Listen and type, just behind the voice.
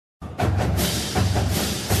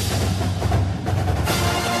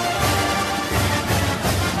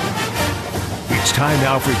Time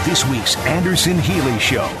now for this week's Anderson Healy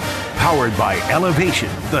Show. Powered by Elevation,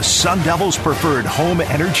 the Sun Devils' preferred home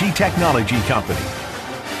energy technology company.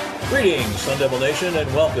 Greetings, Sun Devil Nation, and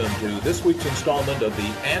welcome to this week's installment of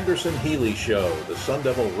the Anderson Healy Show, the Sun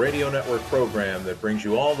Devil Radio Network program that brings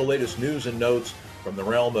you all the latest news and notes from the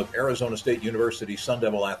realm of Arizona State University Sun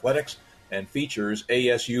Devil athletics and features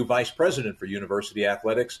ASU Vice President for University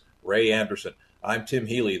Athletics, Ray Anderson. I'm Tim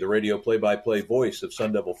Healy, the radio play-by-play voice of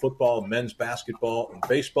Sun Devil football, men's basketball, and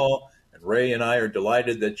baseball. And Ray and I are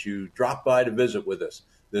delighted that you dropped by to visit with us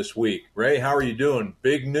this week. Ray, how are you doing?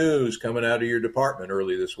 Big news coming out of your department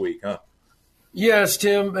early this week, huh? Yes,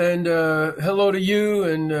 Tim, and hello to you,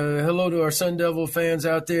 and hello to our Sun Devil fans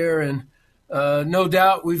out there. And no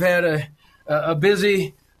doubt we've had a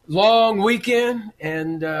busy, long weekend,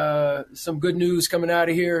 and some good news coming out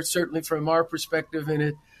of here, certainly from our perspective. And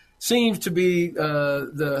it seems to be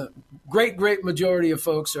the great majority of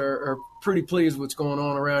folks are pretty pleased with what's going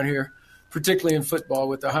on around here, particularly in football,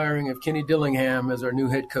 with the hiring of Kenny Dillingham as our new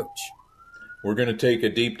head coach. We're going to take a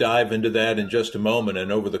deep dive into that in just a moment.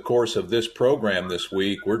 And over the course of this program this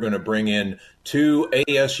week, we're going to bring in two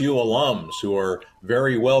ASU alums who are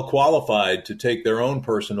very well qualified to take their own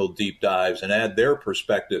personal deep dives and add their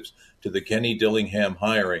perspectives to the Kenny Dillingham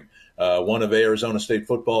hiring. One of Arizona State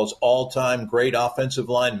football's all-time great offensive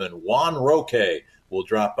linemen, Juan Roque, will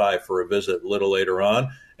drop by for a visit a little later on.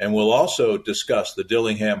 And we'll also discuss the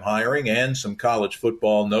Dillingham hiring and some college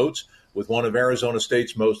football notes with one of Arizona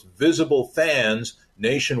State's most visible fans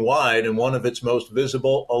nationwide and one of its most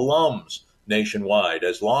visible alums nationwide,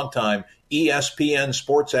 as longtime ESPN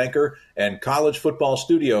sports anchor and college football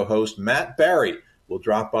studio host Matt Barry will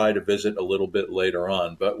drop by to visit a little bit later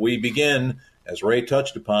on. But we begin, as Ray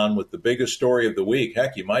touched upon, with the biggest story of the week.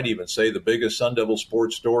 Heck, you might even say the biggest Sun Devil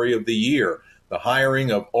sports story of the year. The hiring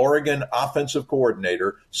of Oregon offensive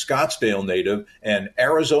coordinator, Scottsdale native, and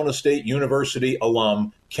Arizona State University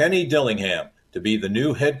alum Kenny Dillingham to be the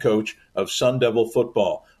new head coach of Sun Devil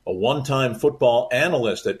football. A one-time football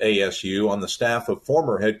analyst at ASU on the staff of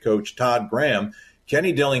former head coach Todd Graham,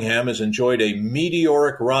 Kenny Dillingham has enjoyed a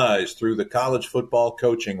meteoric rise through the college football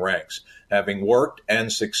coaching ranks, having worked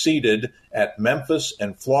and succeeded at Memphis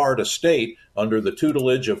and Florida State under the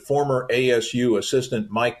tutelage of former ASU assistant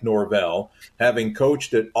Mike Norvell, having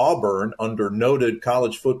coached at Auburn under noted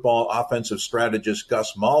college football offensive strategist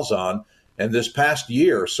Gus Malzahn, and this past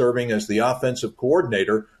year serving as the offensive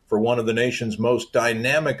coordinator for one of the nation's most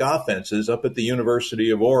dynamic offenses up at the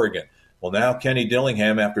University of Oregon. Well, now Kenny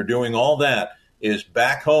Dillingham, after doing all that, is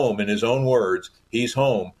back home. In his own words, he's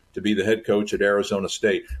home to be the head coach at Arizona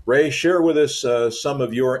State. Ray, share with us some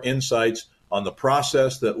of your insights on the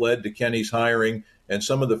process that led to Kenny's hiring and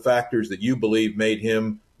some of the factors that you believe made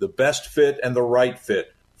him the best fit and the right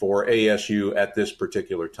fit for ASU at this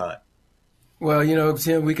particular time. Well, you know,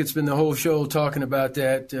 Tim, we could spend the whole show talking about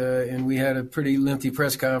that, and we had a pretty lengthy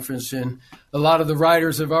press conference, and a lot of the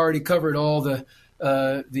writers have already covered all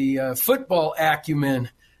the football acumen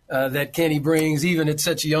that Kenny brings, even at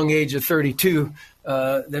such a young age of 32,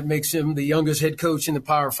 that makes him the youngest head coach in the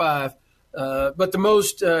Power Five. But the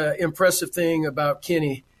most impressive thing about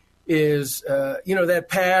Kenny is, that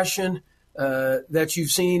passion that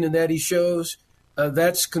you've seen and that he shows,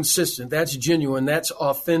 that's consistent, that's genuine, that's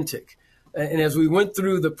authentic. And as we went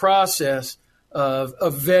through the process of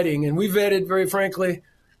vetting, and we vetted, very frankly,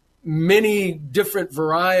 many different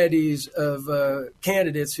varieties of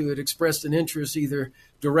candidates who had expressed an interest either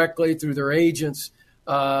directly through their agents.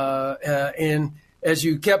 And as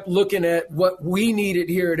you kept looking at what we needed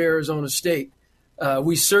here at Arizona State,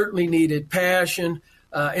 we certainly needed passion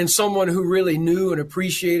and someone who really knew and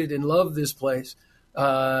appreciated and loved this place.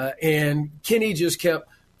 And Kenny just kept,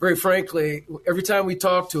 very frankly, every time we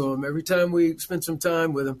talked to him, every time we spent some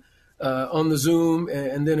time with him on the Zoom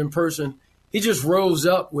and then in person, he just rose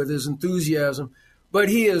up with his enthusiasm. But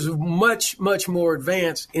he is much, much more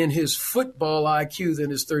advanced in his football IQ than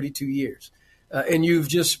his 32 years. And you've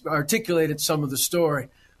just articulated some of the story.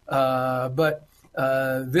 But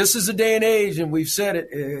this is a day and age, and we've said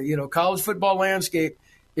it, college football landscape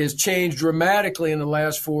has changed dramatically in the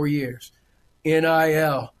last 4 years.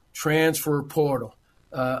 NIL, transfer portal,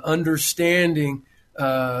 understanding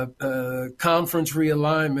conference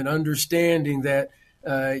realignment, understanding that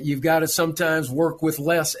you've got to sometimes work with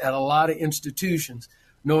less at a lot of institutions,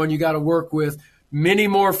 knowing you got to work with many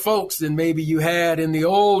more folks than maybe you had in the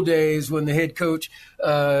old days when the head coach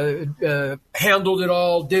handled it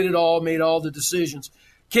all, did it all, made all the decisions.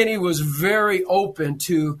 Kenny was very open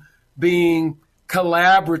to being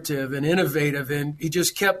collaborative and innovative, and he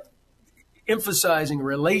just kept emphasizing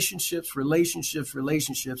relationships.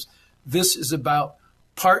 This is about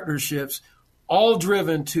partnerships, all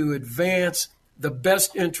driven to advance the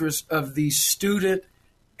best interest of these student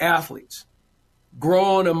athletes,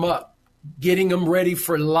 growing them up, getting them ready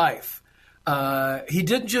for life. He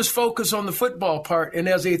didn't just focus on the football part, and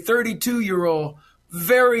as a 32-year-old,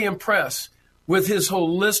 very impressed with his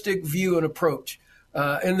holistic view and approach.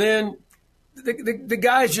 And then the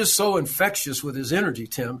guy's just so infectious with his energy,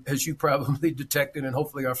 Tim, as you probably detected, and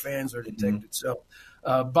hopefully our fans are detected. Mm-hmm.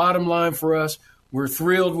 So bottom line for us, we're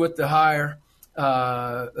thrilled with the hire.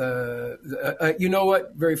 You know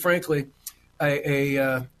what? Very frankly,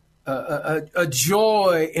 a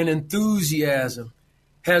joy and enthusiasm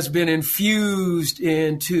has been infused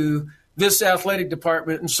into this athletic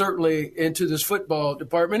department and certainly into this football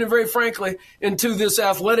department and very frankly into this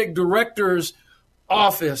athletic director's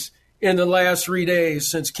office in the last 3 days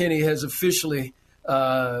since Kenny has officially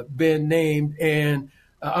been named. And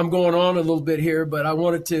I'm going on a little bit here, but I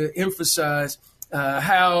wanted to emphasize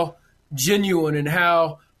how genuine and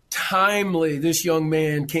how timely this young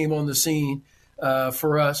man came on the scene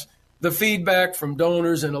for us. The feedback from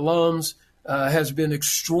donors and alums has been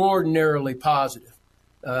extraordinarily positive.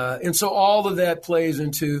 And so all of that plays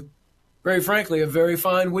into, very frankly, a very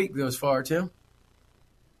fine week thus far, Tim.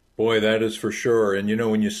 Boy, that is for sure. And, you know,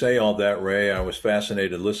 when you say all that, Ray, I was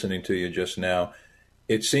fascinated listening to you just now.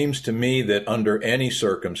 It seems to me that under any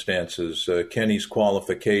circumstances, Kenny's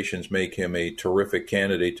qualifications make him a terrific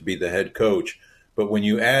candidate to be the head coach. But when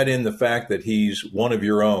you add in the fact that he's one of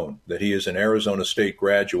your own, that he is an Arizona State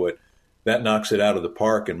graduate, that knocks it out of the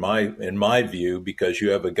park in my view, because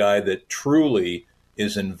you have a guy that truly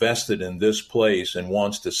is invested in this place and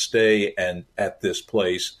wants to stay at this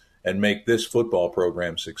place and make this football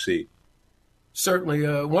program succeed.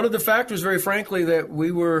 Certainly. One of the factors, very frankly, that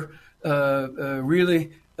we were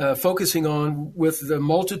really focusing on with the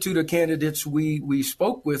multitude of candidates we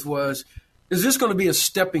spoke with was, is this going to be a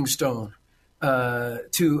stepping stone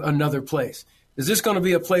to another place? Is this going to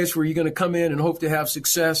be a place where you're going to come in and hope to have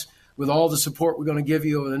success with all the support we're going to give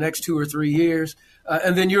you over the next 2 or 3 years?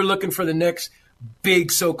 And then you're looking for the next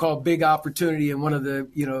big, so-called big opportunity in one of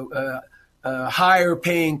the, higher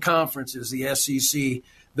paying conferences, the SEC,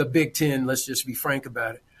 the Big Ten, let's just be frank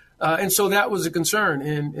about it. And so that was a concern.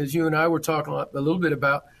 And as you and I were talking a little bit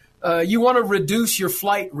about, you want to reduce your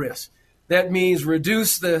flight risk. That means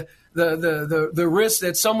reduce the risk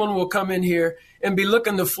that someone will come in here and be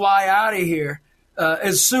looking to fly out of here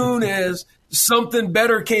as soon as something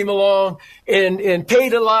better came along and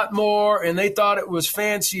paid a lot more and they thought it was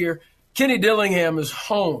fancier. Kenny Dillingham is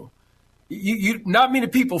home. Not many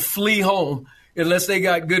people flee home unless they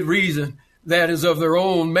got good reason that is of their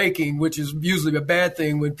own making, which is usually a bad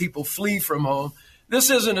thing when people flee from home. This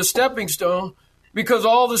isn't a stepping stone because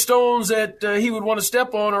all the stones that he would want to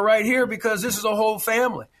step on are right here because this is a whole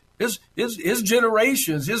family. His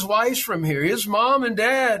generations, his wife's from here, his mom and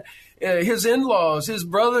dad, his in-laws, his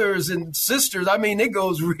brothers and sisters. I mean, it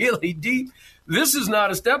goes really deep. This is not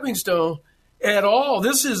a stepping stone at all.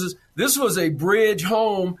 This was a bridge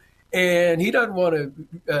home. And he doesn't want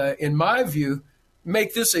to, in my view,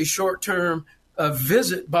 make this a short-term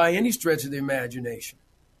visit by any stretch of the imagination.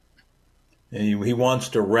 And he wants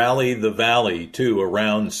to rally the Valley, too,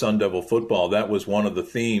 around Sun Devil football. That was one of the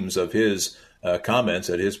themes of his comments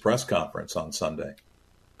at his press conference on Sunday.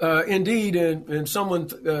 Indeed, and someone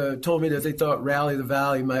told me that they thought Rally the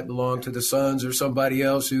Valley might belong to the Suns or somebody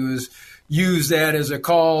else who has used that as a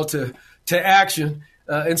call to action.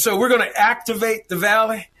 And so we're going to activate the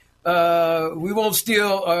Valley. We won't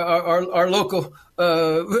steal our local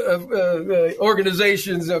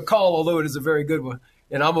organization's call, although it is a very good one.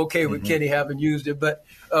 And I'm okay with Kenny having used it. But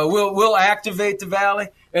we'll activate the Valley,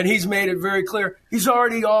 and he's made it very clear. He's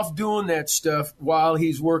already off doing that stuff while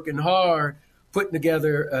he's working hard, putting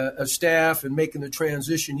together a staff and making the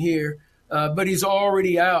transition here. But he's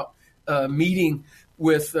already out meeting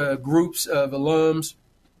with groups of alums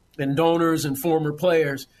and donors and former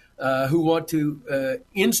players who want to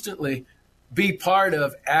instantly be part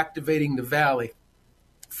of activating the Valley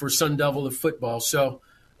for Sun Devil of football. So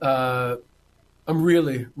I'm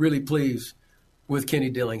really, really pleased with Kenny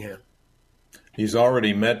Dillingham. He's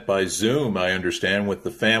already met by Zoom, I understand, with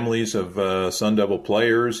the families of Sun Devil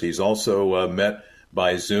players. He's also met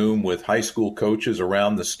by Zoom with high school coaches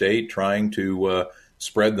around the state, trying to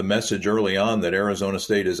spread the message early on that Arizona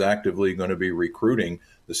State is actively going to be recruiting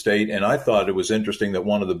the state. And I thought it was interesting that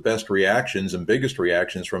one of the best reactions and biggest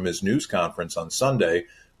reactions from his news conference on Sunday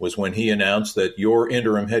was when he announced that your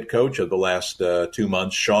interim head coach of the last 2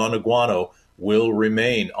 months, Sean Aguano, will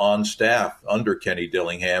remain on staff under Kenny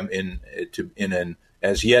Dillingham in an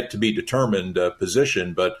as yet to be determined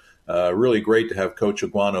position. But really great to have Coach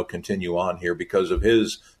Aguano continue on here because of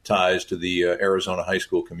his ties to the Arizona high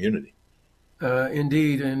school community.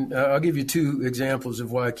 Indeed, and I'll give you two examples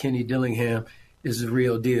of why Kenny Dillingham is the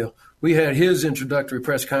real deal. We had his introductory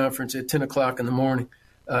press conference at 10 o'clock in the morning,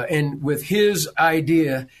 and with his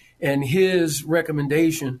idea and his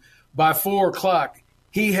recommendation, by 4 o'clock,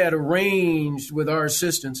 he had arranged with our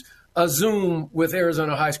assistants a Zoom with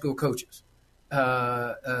Arizona high school coaches,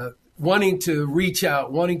 wanting to reach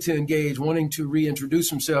out, wanting to engage, wanting to reintroduce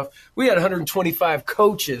himself. We had 125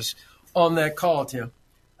 coaches on that call, Tim.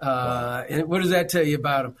 And what does that tell you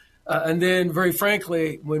about him? And then, very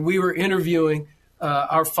frankly, when we were interviewing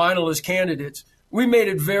our finalist candidates, we made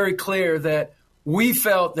it very clear that we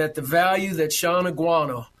felt that the value that Sean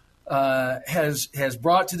Aguano has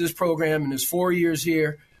brought to this program in his 4 years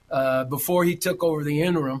here before he took over the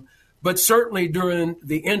interim, but certainly during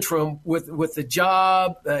the interim with the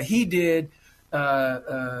job he did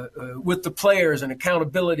with the players and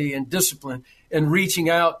accountability and discipline and reaching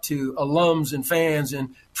out to alums and fans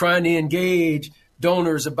and trying to engage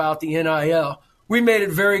donors about the NIL, we made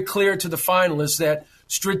it very clear to the finalists that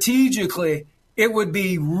strategically it would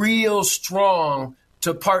be real strong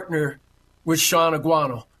to partner with Sean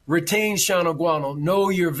Aguano. Retain Sean Aguano, know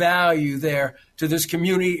your value there to this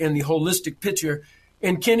community and the holistic picture.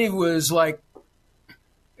 And Kenny was like,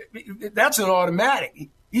 that's an automatic.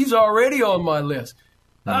 He's already on my list.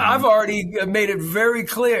 I've already made it very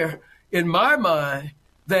clear in my mind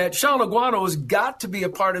that Sean Aguano has got to be a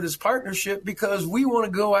part of this partnership because we want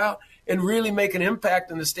to go out and really make an impact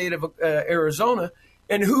in the state of Arizona.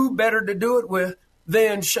 And who better to do it with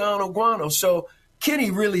than Sean Aguano? So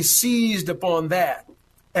Kenny really seized upon that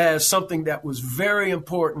as something that was very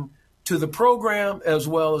important to the program as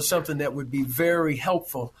well as something that would be very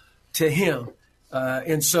helpful to him.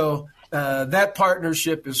 And so that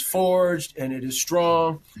partnership is forged and it is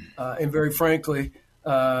strong. And very frankly,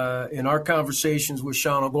 in our conversations with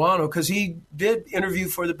Sean Aguano, because he did interview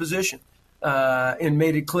for the position and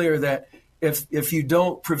made it clear that if you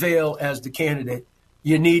don't prevail as the candidate,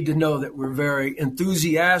 you need to know that we're very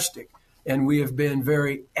enthusiastic and we have been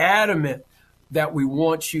very adamant that we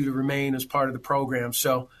want you to remain as part of the program.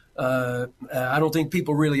 So I don't think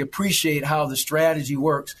people really appreciate how the strategy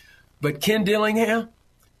works. But Ken Dillingham,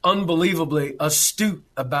 unbelievably astute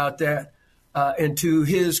about that. And to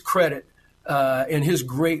his credit and his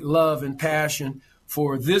great love and passion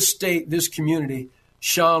for this state, this community,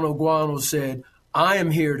 Sean Aguano said, I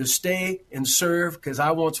am here to stay and serve because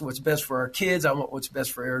I want what's best for our kids. I want what's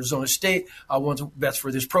best for Arizona State. I want what's best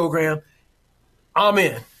for this program. I'm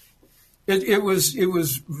in. It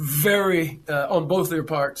was very, on both their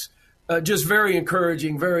parts, just very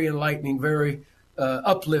encouraging, very enlightening, very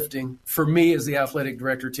uplifting for me as the athletic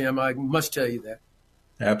director, Tim. I must tell you that.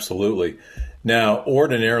 Absolutely. Now,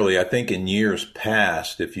 ordinarily, I think in years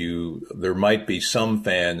past, there might be some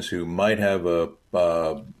fans who might have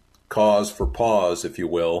a cause for pause, if you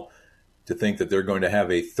will, to think that they're going to have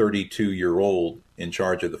a 32-year-old in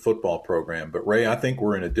charge of the football program. But Ray, I think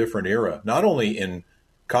we're in a different era, not only in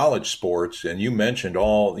college sports, and you mentioned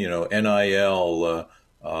all, NIL,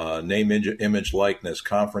 name, image, likeness,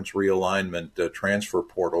 conference realignment, transfer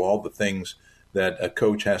portal, all the things that a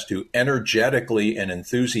coach has to energetically and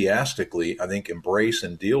enthusiastically, I think, embrace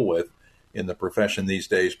and deal with in the profession these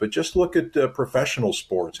days. But just look at professional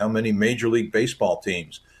sports. How many Major League Baseball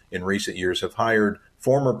teams in recent years have hired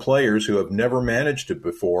former players who have never managed it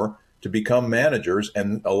before to become managers,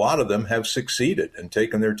 and a lot of them have succeeded and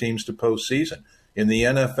taken their teams to postseason. In the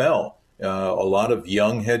NFL, a lot of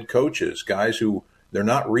young head coaches, guys who they're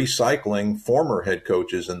not recycling former head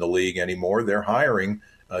coaches in the league anymore. They're hiring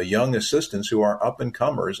young assistants who are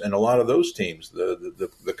up-and-comers, and a lot of those teams,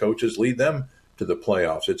 the coaches lead them to the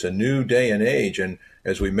playoffs. It's a new day and age, and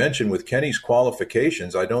as we mentioned with Kenny's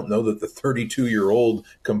qualifications, I don't know that the 32-year-old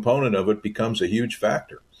component of it becomes a huge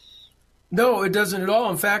factor. No, it doesn't at all.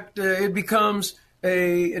 In fact, it becomes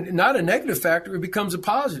not a negative factor, it becomes a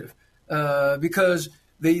positive because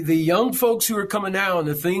the young folks who are coming now and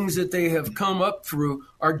the things that they have come up through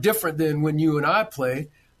are different than when you and I played,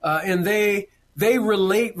 and they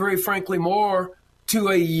relate, very frankly, more to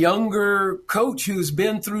a younger coach who's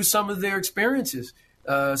been through some of their experiences.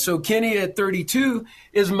 So Kenny at 32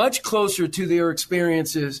 is much closer to their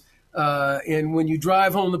experiences. And when you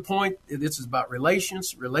drive home the point, this is about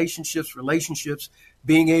relationships,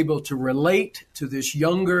 being able to relate to this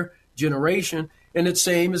younger generation. And the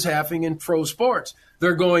same is happening in pro sports.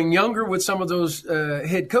 They're going younger with some of those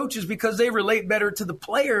head coaches because they relate better to the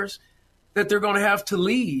players that they're going to have to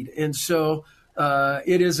lead. And so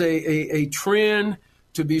it is a trend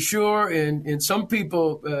to be sure. And some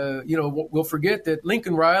people, will forget that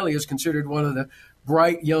Lincoln Riley is considered one of the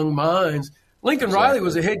bright young minds. Lincoln Riley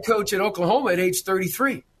was a head coach at Oklahoma at age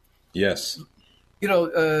 33. Yes.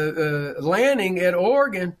 Lanning at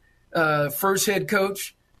Oregon, first head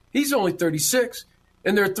coach, he's only 36.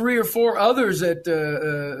 And there are 3 or 4 others at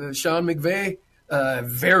Sean McVay,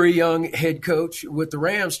 very young head coach with the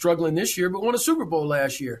Rams, struggling this year, but won a Super Bowl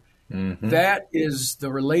last year. Mm-hmm. That is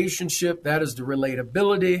the relationship. That is the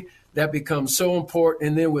relatability. That becomes so important.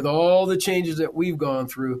 And then with all the changes that we've gone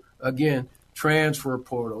through, again, transfer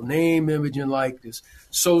portal, name, image, and likeness,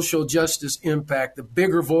 social justice impact, the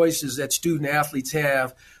bigger voices that student athletes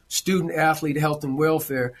have, student athlete health and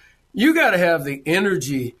welfare, you got to have the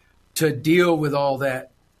energy to deal with all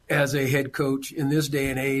that as a head coach in this day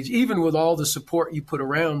and age, even with all the support you put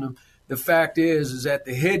around them. The fact is that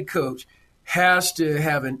the head coach has to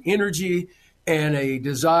have an energy and a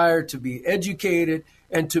desire to be educated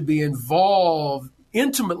and to be involved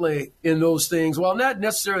intimately in those things, while not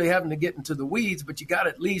necessarily having to get into the weeds, but you got to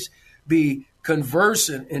at least be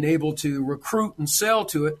conversant and able to recruit and sell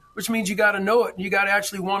to it, which means you got to know it and you got to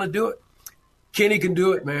actually want to do it. Kenny can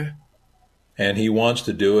do it, man. And he wants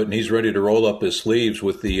to do it, and he's ready to roll up his sleeves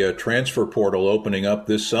with the transfer portal opening up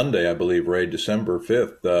this Sunday, I believe, Ray, December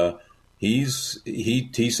 5th. He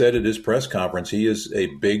said at his press conference he is a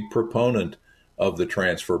big proponent of the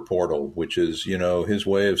transfer portal, which is, his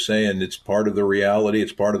way of saying it's part of the reality,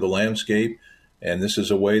 it's part of the landscape, and this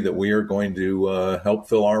is a way that we are going to help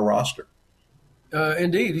fill our roster.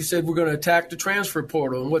 Indeed. He said we're going to attack the transfer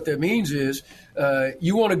portal, and what that means is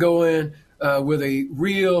you want to go in with a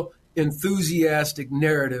real enthusiastic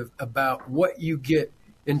narrative about what you get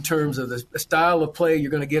in terms of the style of play you're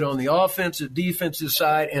going to get on the offensive, defensive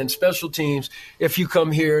side, and special teams if you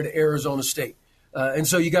come here to Arizona State. And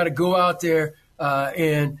so you got to go out there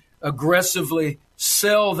and aggressively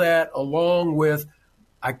sell that along with,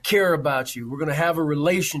 I care about you. We're going to have a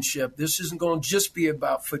relationship. This isn't going to just be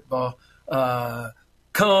about football.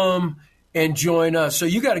 Come and join us. So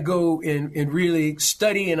you got to go and really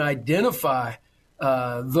study and identify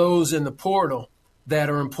those in the portal that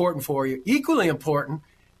are important for you. Equally important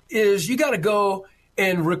is you got to go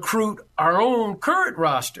and recruit our own current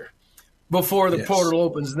roster before the portal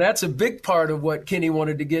opens. And that's a big part of what Kenny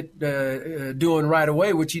wanted to get doing right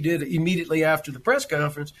away, which he did immediately after the press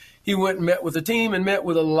conference. He went and met with the team and met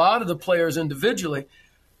with a lot of the players individually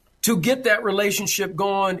to get that relationship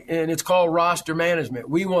going, and it's called roster management.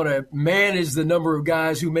 We want to manage the number of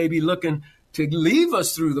guys who may be looking to leave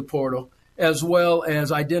us through the portal, as well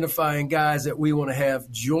as identifying guys that we want to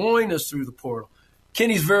have join us through the portal.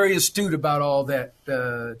 Kenny's very astute about all that,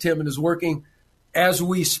 Tim, and is working as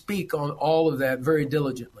we speak on all of that very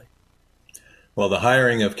diligently. Well, the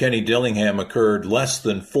hiring of Kenny Dillingham occurred less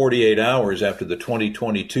than 48 hours after the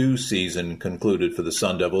 2022 season concluded for the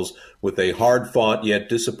Sun Devils with a hard-fought yet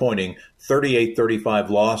disappointing 38-35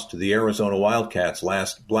 loss to the Arizona Wildcats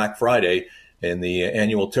last Black Friday in the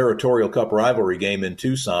annual Territorial Cup rivalry game in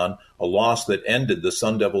Tucson, a loss that ended the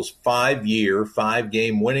Sun Devils' 5-year,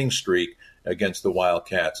 5-game winning streak against the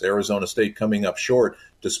Wildcats. Arizona State coming up short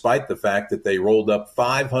despite the fact that they rolled up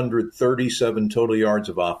 537 total yards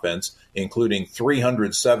of offense, including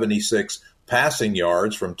 376 passing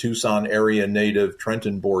yards from Tucson area native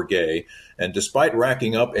Trenton Bourguet, and despite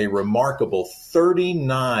racking up a remarkable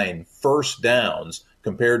 39 first downs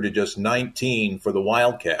compared to just 19 for the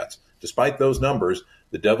Wildcats. Despite those numbers,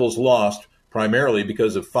 the Devils lost primarily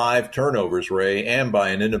because of 5 turnovers, Ray, and by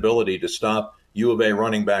an inability to stop U of A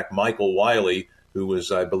running back Michael Wiley, who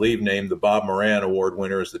was, I believe, named the Bob Moran Award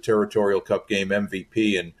winner as the Territorial Cup game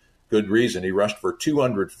MVP, and good reason. He rushed for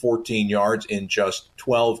 214 yards in just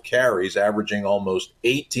 12 carries, averaging almost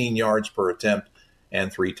 18 yards per attempt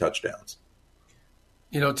and 3 touchdowns.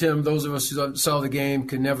 Tim, those of us who saw the game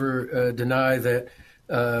can never deny that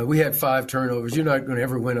we had 5 turnovers. You're not going to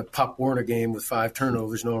ever win a Pop Warner game with 5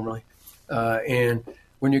 turnovers normally. And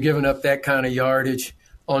when you're giving up that kind of yardage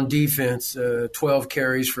on defense, 12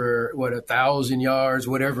 carries for 1,000 yards,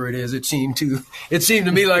 whatever it is, it seemed to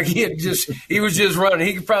me like he was just running.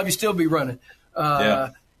 He could probably still be running.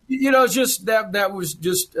 It's just that was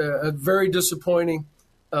just a very disappointing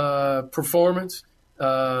performance.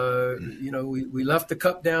 We left the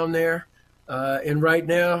cup down there, and right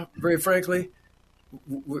now, very frankly,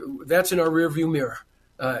 that's in our rearview mirror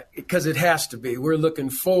because it has to be. We're looking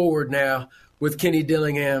forward now with Kenny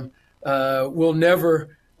Dillingham. We'll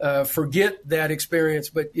never forget that experience,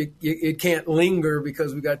 but it can't linger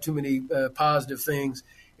because we've got too many positive things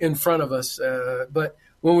in front of us. But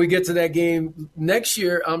when we get to that game next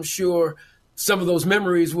year, I'm sure some of those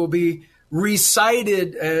memories will be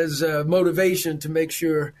recited as motivation to make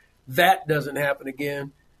sure that doesn't happen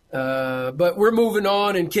again. But we're moving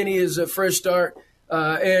on, and Kenny is a fresh start.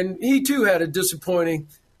 And he, too, had a disappointing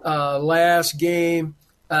last game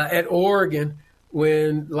at Oregon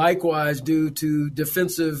when, likewise, due to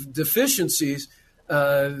defensive deficiencies,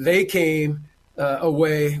 they came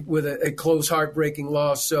away with a close, heartbreaking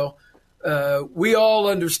loss. So we all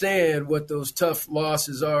understand what those tough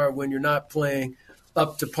losses are when you're not playing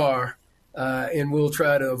up to par, and we'll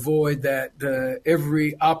try to avoid that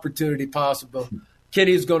every opportunity possible.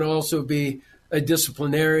 Kenny is going to also be a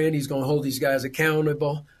disciplinarian. He's going to hold these guys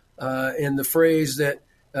accountable. And the phrase that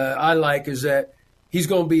I like is that he's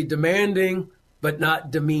going to be demanding but not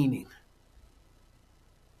demeaning.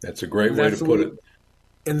 That's a great way to put it.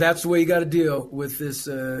 And that's the way you got to deal with this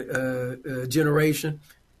generation.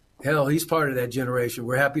 Hell, he's part of that generation.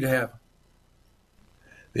 We're happy to have him.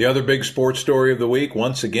 The other big sports story of the week,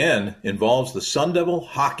 once again, involves the Sun Devil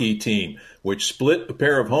hockey team, which split a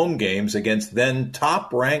pair of home games against then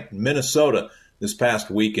top-ranked Minnesota this past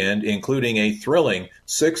weekend, including a thrilling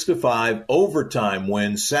 6-5 overtime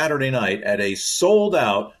win Saturday night at a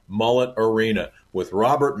sold-out Mullet Arena, with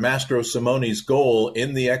Robert Mastrosimone's goal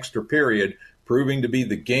in the extra period proving to be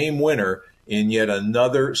the game winner in yet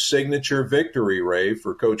another signature victory, Ray,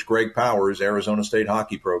 for Coach Greg Powers' Arizona State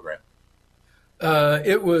hockey program.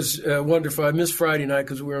 It was wonderful. I missed Friday night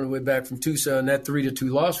because we were on the way back from Tucson. That 3-2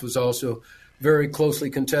 loss was also very closely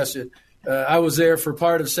contested. I was there for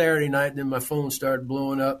part of Saturday night, and then my phone started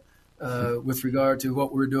blowing up with regard to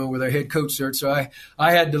what we were doing with our head coach search. So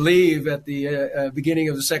I had to leave at the beginning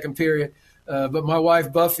of the second period. But my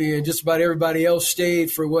wife, Buffy, and just about everybody else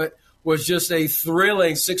stayed for what was just a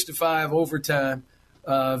thrilling 6-5 overtime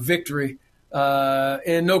victory.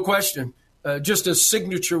 And no question, just a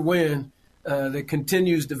signature win that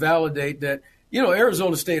continues to validate that,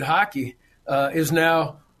 Arizona State hockey is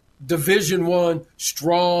now Division I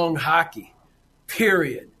strong hockey,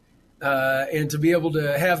 period. And to be able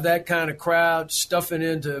to have that kind of crowd stuffing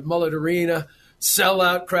into Mullet Arena,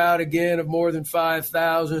 sellout crowd again of more than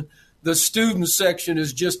 5,000. The student section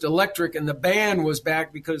is just electric, and the band was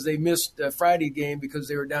back because they missed the Friday game because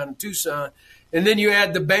they were down in Tucson. And then you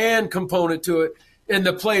add the band component to it, and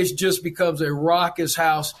the place just becomes a raucous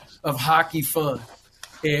house of hockey fun.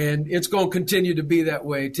 And it's going to continue to be that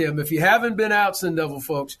way, Tim. If you haven't been out, Sun Devil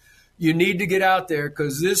folks, you need to get out there,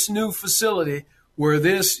 because this new facility where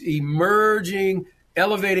this emerging,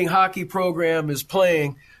 elevating hockey program is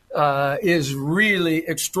playing is really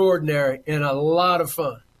extraordinary and a lot of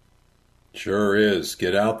fun. Sure is.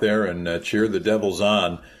 Get out there and cheer the Devils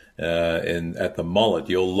on at the Mullet.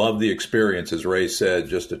 You'll love the experience, as Ray said.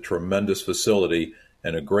 Just a tremendous facility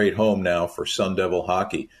and a great home now for Sun Devil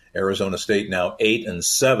hockey. Arizona State now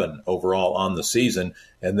 8-7 overall on the season,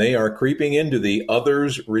 and they are creeping into the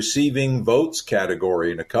others receiving votes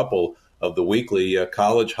category in a couple of the weekly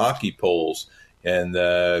college hockey polls. And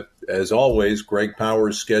as always, Greg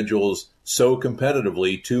Powers schedules so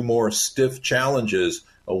competitively 2 more stiff challenges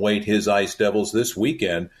await his Ice Devils this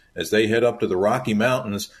weekend as they head up to the Rocky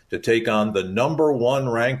Mountains to take on the number 1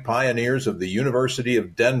 ranked Pioneers of the University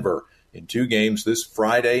of Denver in 2 games this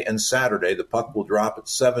Friday and Saturday. The puck will drop at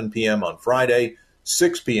 7 p.m. on Friday,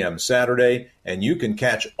 6 p.m. Saturday, and you can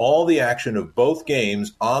catch all the action of both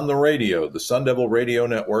games on the radio. The Sun Devil Radio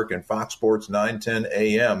Network and Fox Sports 910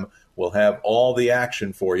 AM will have all the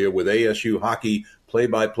action for you with ASU hockey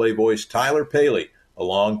play-by-play voice Tyler Paley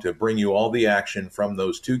along to bring you all the action from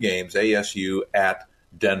those 2 games, ASU at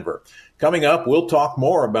Denver. Coming up, we'll talk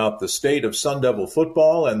more about the state of Sun Devil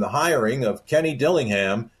football and the hiring of Kenny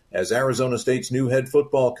Dillingham as Arizona State's new head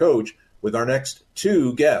football coach with our next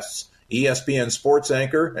 2 guests, ESPN sports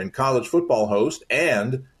anchor and college football host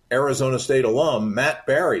and Arizona State alum Matt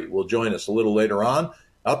Barry will join us a little later on.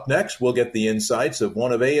 Up next, we'll get the insights of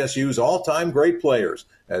one of ASU's all-time great players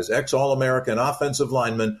as ex-All-American offensive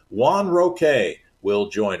lineman Juan Roque will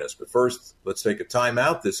join us. But first, let's take a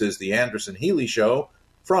timeout. This is the Anderson Healy Show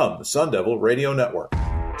from the Sun Devil Radio Network.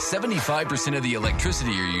 75% of the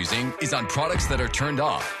electricity you're using is on products that are turned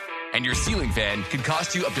off, and your ceiling fan could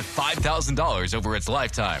cost you up to $5,000 over its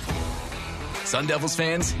lifetime. Sun Devils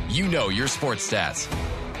fans, you know your sports stats.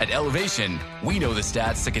 At Elevation, we know the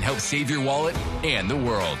stats that can help save your wallet and the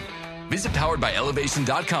world. Visit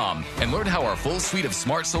poweredbyelevation.com and learn how our full suite of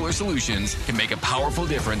smart solar solutions can make a powerful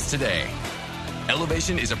difference today.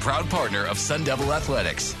 Elevation is a proud partner of Sun Devil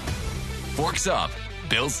Athletics. Forks up,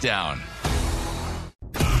 bills down.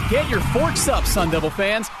 Get your forks up, Sun Devil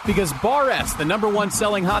fans, because Bar S, the #1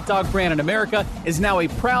 selling hot dog brand in America, is now a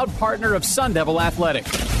proud partner of Sun Devil Athletics.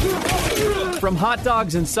 From hot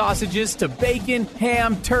dogs and sausages to bacon,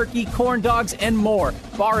 ham, turkey, corn dogs, and more,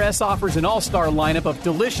 Bar S offers an all-star lineup of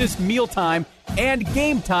delicious mealtime and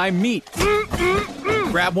game time meat.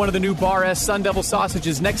 Grab one of the new Bar S Sun Devil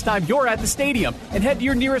sausages next time you're at the stadium and head to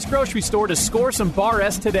your nearest grocery store to score some Bar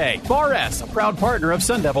S today. Bar S, a proud partner of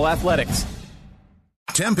Sun Devil Athletics.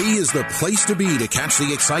 Tempe is the place to be to catch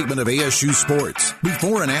the excitement of ASU sports.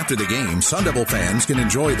 Before and after the game, Sun Devil fans can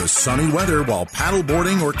enjoy the sunny weather while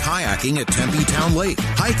paddleboarding or kayaking at Tempe Town Lake,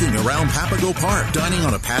 hiking around Papago Park, dining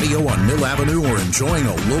on a patio on Mill Avenue, or enjoying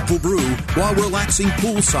a local brew while relaxing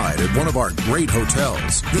poolside at one of our great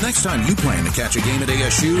hotels. The next time you plan to catch a game at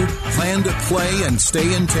ASU, plan to play and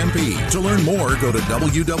stay in Tempe. To learn more, go to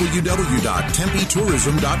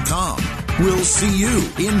www.tempetourism.com. We'll see you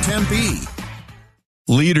in Tempe.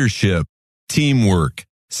 Leadership, teamwork,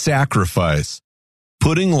 sacrifice,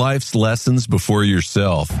 putting life's lessons before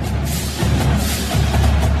yourself.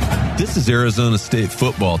 This is Arizona State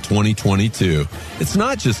Football 2022. It's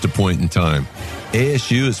not just a point in time.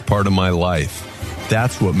 ASU is part of my life.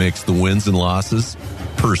 That's what makes the wins and losses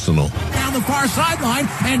personal. Down the far sideline,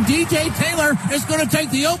 and DJ Taylor is going to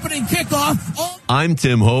take the opening kickoff. I'm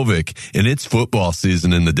Tim Hovick, and it's football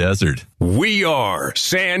season in the desert. We are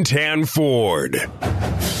Santan Ford.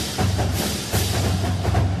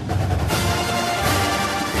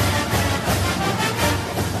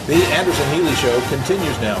 The Anderson Healy Show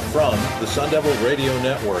continues now from the Sun Devil Radio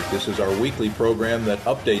Network. This is our weekly program that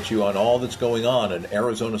updates you on all that's going on in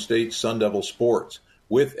Arizona State Sun Devil sports.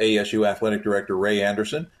 With ASU Athletic Director Ray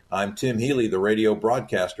Anderson, I'm Tim Healy, the radio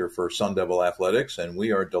broadcaster for Sun Devil Athletics, and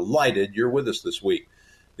we are delighted you're with us this week.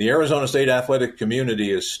 The Arizona State athletic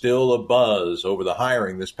community is still abuzz over the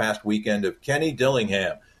hiring this past weekend of Kenny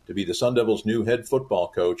Dillingham to be the Sun Devils' new head football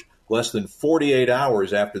coach, less than 48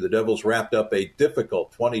 hours after the Devils wrapped up a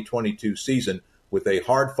difficult 2022 season with a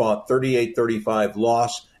hard-fought 38-35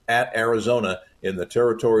 loss at Arizona in the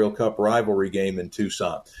Territorial Cup rivalry game in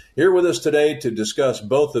Tucson. Here with us today to discuss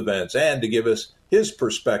both events and to give us his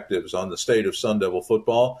perspectives on the state of Sun Devil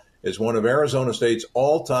football is one of Arizona State's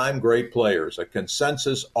all-time great players, a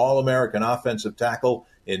consensus All-American offensive tackle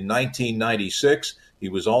in 1996. He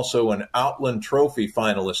was also an Outland Trophy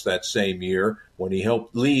finalist that same year when he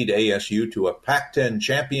helped lead ASU to a Pac-10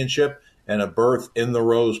 championship and a berth in the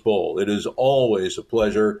Rose Bowl. It is always a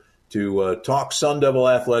pleasure to talk Sun Devil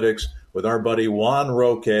athletics with our buddy Juan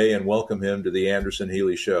Roque and welcome him to the Anderson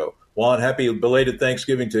Healy Show. Juan, happy belated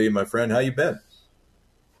Thanksgiving to you, my friend. How you been?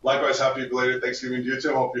 Likewise, happy belated Thanksgiving to you,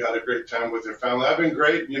 too. Hope you had a great time with your family. I've been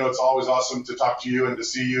great. You know, it's always awesome to talk to you and to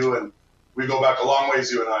see you, and we go back a long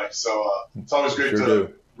ways, you and I. So it's always great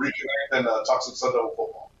to reconnect and talk some Sun Devil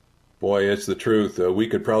football. Boy, it's the truth. We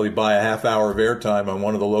could probably buy a half hour of airtime on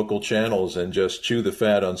one of the local channels and just chew the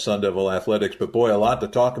fat on Sun Devil athletics. But boy, a lot to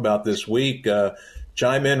talk about this week.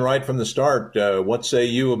 Chime in right from the start. What say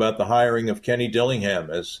you about the hiring of Kenny Dillingham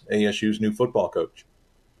as ASU's new football coach?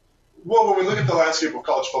 Well, when we look at the landscape of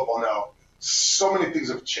college football now, so many things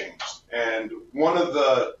have changed. And one of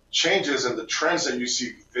the changes and the trends that you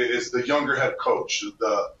see is the younger head coach,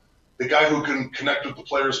 the guy who can connect with the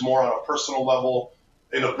players more on a personal level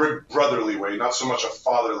in a big brotherly way, not so much a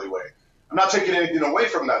fatherly way. I'm not taking anything away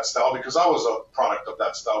from that style because I was a product of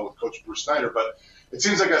that style with Coach Bruce Snyder. But it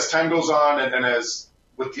seems like as time goes on and as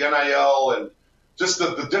with the NIL and just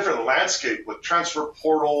the different landscape with transfer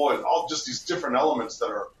portal and all just these different elements that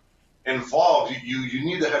are involved, you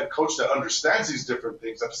need a head coach that understands these different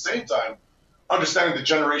things. At the same time, understanding the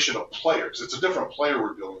generation of players. It's a different player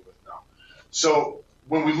we're dealing with now. So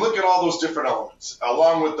when we look at all those different elements,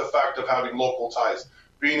 along with the fact of having local ties,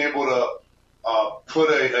 being able to put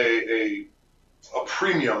a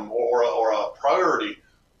premium or a priority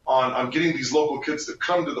on getting these local kids to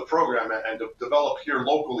come to the program and to develop here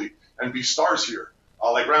locally and be stars here,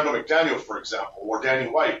 like Randall McDaniel, for example, or Danny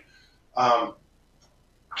White.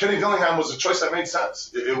 Kenny Dillingham was a choice that made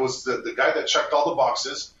sense. It was the guy that checked all the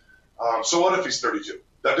boxes. So what if he's 32?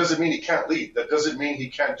 That doesn't mean he can't lead. That doesn't mean he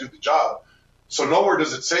can't do the job. So nowhere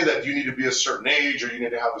does it say that you need to be a certain age or you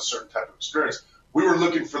need to have a certain type of experience. We were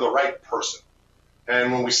looking for the right person.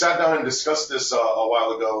 And when we sat down and discussed this a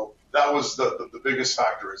while ago, that was the biggest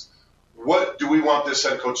factor is what do we want this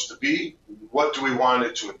head coach to be? What do we want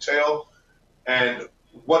it to entail? And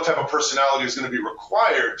what type of personality is going to be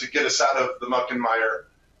required to get us out of the muck and mire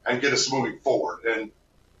and get us moving forward? And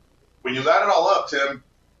when you add it all up, Tim,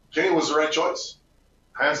 Kenny was the right choice,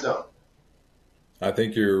 hands down. I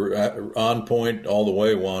think you're on point all the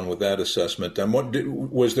way, Juan, with that assessment. And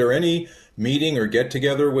was there any meeting or get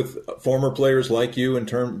together with former players like you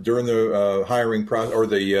during the hiring process or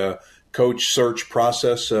the coach search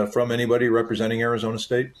process from anybody representing Arizona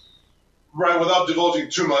State? Right, without divulging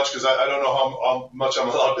too much, because I don't know how much I'm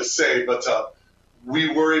allowed to say, but we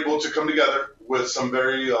were able to come together with some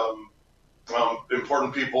very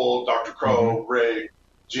important people, Dr. Crow, Ray,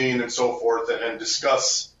 Gene, and so forth, and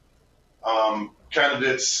discuss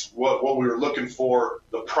candidates, what we were looking for,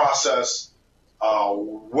 the process,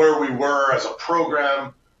 where we were as a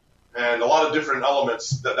program, and a lot of different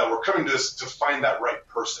elements that were coming to us to find that right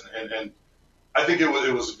person. And I think it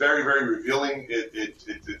was very, very revealing.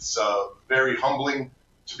 It's very humbling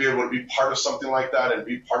to be able to be part of something like that and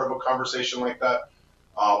be part of a conversation like that.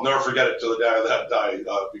 I'll never forget it till the day I die,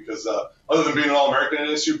 because other than being an All-American at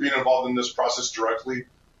ASU, being involved in this process directly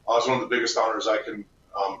is one of the biggest honors I can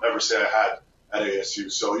ever say I had at ASU.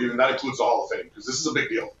 So even that includes the Hall of Fame, because this is a big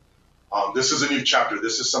deal. This is a new chapter.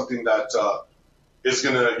 This is something that is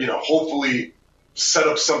going to, hopefully set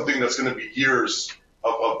up something that's going to be years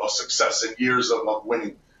of success and years of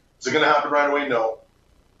winning. Is it going to happen right away? No.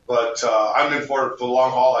 But I'm in for the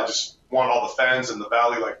long haul. I just want all the fans in the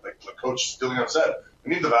Valley, like Coach Dillingham said,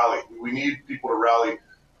 we need the Valley. We need people to rally.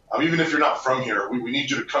 Even if you're not from here, we need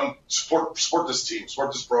you to come support this team,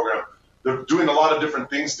 support this program. They're doing a lot of different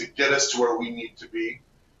things to get us to where we need to be.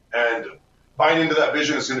 And buying into that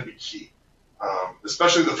vision is going to be key,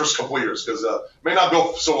 especially the first couple of years, because it may not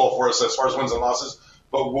go so well for us as far as wins and losses.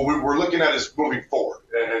 But what we're looking at is moving forward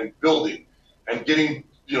and building and getting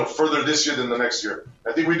further this year than the next year.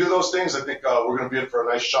 I think we do those things. I think we're going to be in for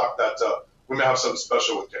a nice shock that we may have something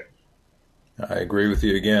special with Kenny. I agree with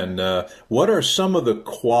you again. What are some of the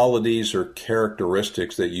qualities or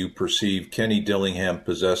characteristics that you perceive Kenny Dillingham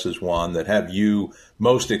possesses, Juan, that have you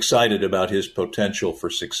most excited about his potential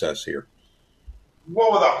for success here?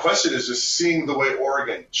 Well, without question, is just seeing the way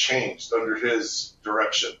Oregon changed under his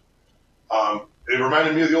direction. It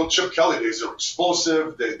reminded me of the old Chip Kelly days. They were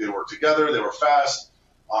explosive. They were together. They were fast,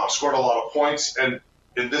 scored a lot of points. And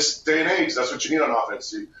in this day and age, that's what you need on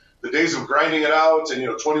offense. The days of grinding it out and,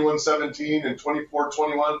 21-17 and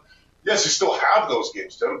 24-21. Yes, you still have those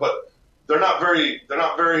games, Tim, but they're not very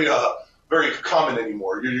common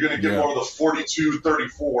anymore. You're going to get more of the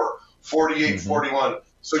 42-34, 48-41.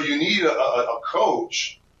 So you need a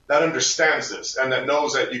coach that understands this and that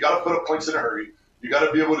knows that you got to put up points in a hurry. You got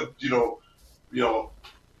to be able to,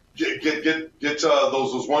 get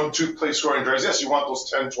those 1-2 play scoring drives. Yes, you want those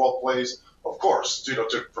 10, 12 plays, of course,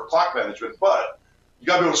 for clock management, but you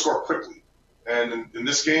got to be able to score quickly. And in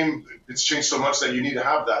this game, it's changed so much that you need to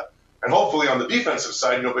have that. And hopefully on the defensive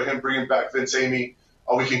side, by him bringing back Vince Amy,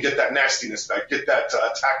 we can get that nastiness back, get that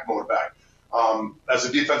attack mode back. As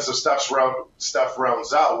the defensive staff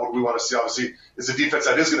rounds out, what we want to see, obviously, is a defense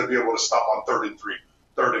that is going to be able to stop on 3rd and 3,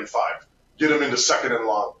 3rd and 5, get them into 2nd and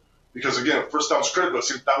long. Because, again, first down's critical.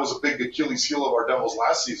 See, that was a big Achilles heel of our Devils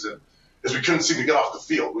last season, is we couldn't seem to get off the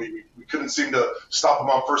field. We couldn't seem to stop them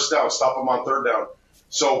on 1st down, stop them on 3rd down.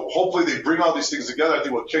 So hopefully they bring all these things together. I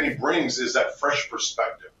think what Kenny brings is that fresh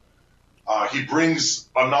perspective. He brings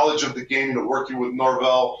a knowledge of the game, working with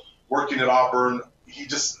Norvell, working at Auburn, he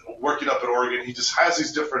just working up at Oregon. He just has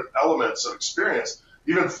these different elements of experience,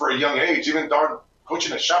 even for a young age, even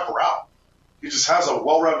coaching at Chaparral. He just has a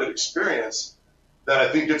well-rounded experience that I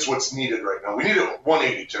think it's what's needed right now. We need a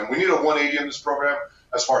 180, Tim. We need a 180 in this program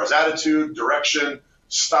as far as attitude, direction,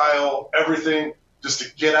 style, everything, just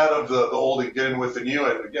to get out of the old and get in with the new.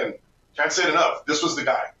 And, again, can't say it enough. This was the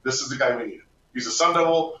guy. This is the guy we needed. He's a Sun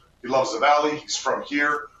Devil. He loves the Valley. He's from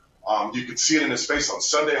here. You could see it in his face on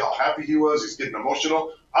Sunday how happy he was. He's getting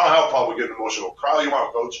emotional. I don't have a problem with getting emotional. Cry all you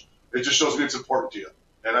want, Coach. It just shows me it's important to you.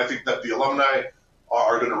 And I think that the alumni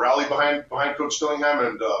are going to rally behind Coach Dillingham,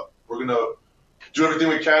 and we're going to do everything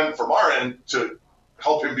we can from our end to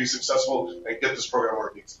help him be successful and get this program where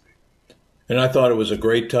it needs to be. And I thought it was a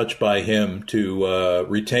great touch by him to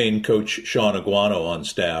retain Coach Sean Aguano on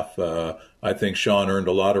staff. I think Sean earned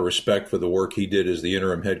a lot of respect for the work he did as the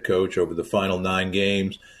interim head coach over the final 9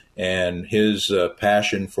 games, and his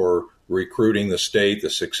passion for recruiting the state, the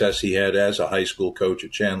success he had as a high school coach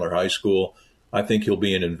at Chandler High School. I think he'll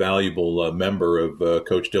be an invaluable member of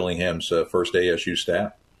Coach Dillingham's first ASU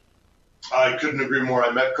staff. I couldn't agree more.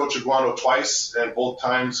 I met Coach Aguano twice, and both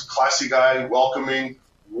times, classy guy, welcoming,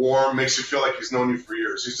 warm, makes you feel like he's known you for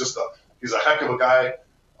years. He's a heck of a guy.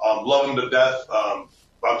 Love him to death.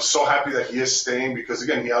 I'm so happy that he is staying because,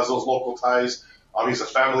 again, he has those local ties. He's a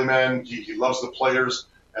family man. He loves the players,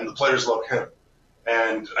 and the players love him.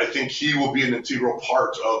 And I think he will be an integral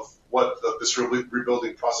part of what this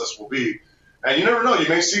rebuilding process will be. And you never know. You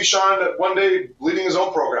may see Sean one day leading his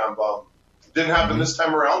own program. Didn't happen this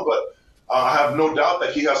time around, but I have no doubt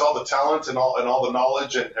that he has all the talent and all the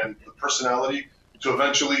knowledge and the personality to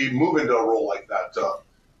eventually move into a role like that.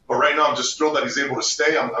 But right now, I'm just thrilled that he's able to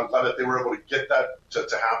stay. I'm glad that they were able to get that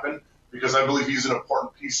to happen, because I believe he's an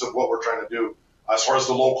important piece of what we're trying to do as far as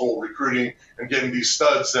the local recruiting and getting these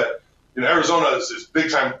studs that, Arizona is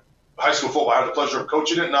big-time high school football. I had the pleasure of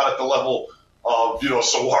coaching it, not at the level of,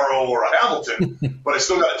 Saguaro or a Hamilton, but I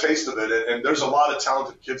still got a taste of it. And there's a lot of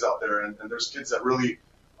talented kids out there, and there's kids that really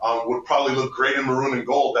would probably look great in maroon and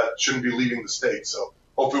gold that shouldn't be leaving the state. So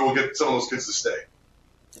hopefully we'll get some of those kids to stay.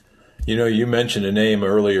 You mentioned a name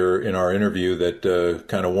earlier in our interview that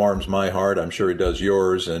kind of warms my heart. I'm sure it does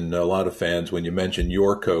yours and a lot of fans when you mentioned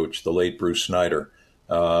your coach, the late Bruce Snyder.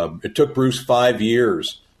 It took Bruce 5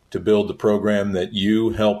 years to build the program that you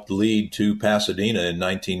helped lead to Pasadena in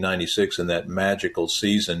 1996 in that magical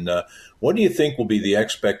season. What do you think will be the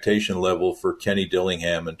expectation level for Kenny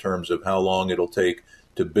Dillingham in terms of how long it'll take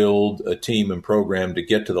to build a team and program to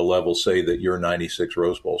get to the level, say, that your 96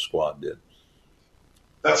 Rose Bowl squad did?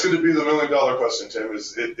 That's going to be the $1 million question, Tim.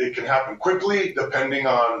 It can happen quickly, depending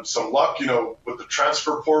on some luck. With the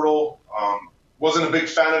transfer portal, wasn't a big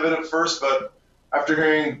fan of it at first, but after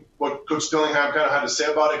hearing what Coach Dillingham kind of had to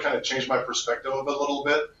say about it, kind of changed my perspective of it a little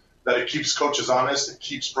bit. That it keeps coaches honest, it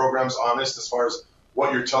keeps programs honest as far as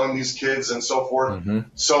what you're telling these kids and so forth. Mm-hmm.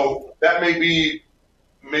 So that may be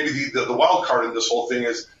maybe the wild card in this whole thing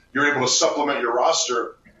is you're able to supplement your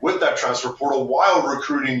roster with that transfer portal while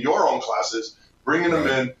recruiting your own classes. Bringing them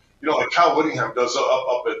in, like Kyle Whittingham does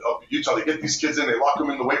up at Utah. They get these kids in, they lock them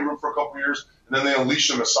in the weight room for a couple of years, and then they unleash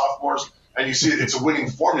them as sophomores, and you see it's a winning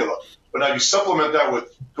formula. But now you supplement that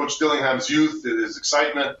with Coach Dillingham's youth, his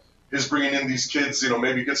excitement, his bringing in these kids,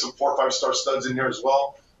 maybe get some 4 or 5-star studs in here as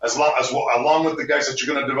well, along with the guys that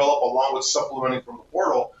you're going to develop, along with supplementing from the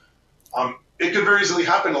portal. It could very easily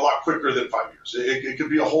happen a lot quicker than 5 years. It could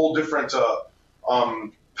be a whole different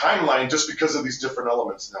timeline just because of these different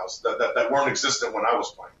elements now that weren't existent when I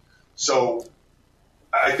was playing. So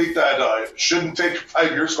I think that shouldn't take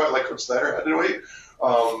 5 years, quite like Coach Snyder had to wait.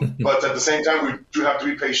 But at the same time, we do have to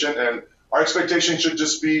be patient, and our expectation should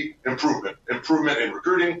just be improvement in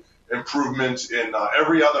recruiting, improvement in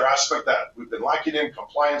every other aspect that we've been lacking in,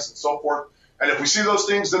 compliance and so forth. And if we see those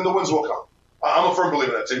things, then the wins will come. I'm a firm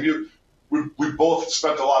believer in that, Tim. We both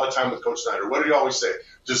spent a lot of time with Coach Snyder. What did he always say?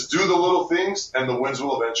 Just do the little things, and the wins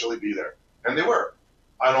will eventually be there. And they were.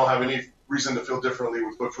 I don't have any reason to feel differently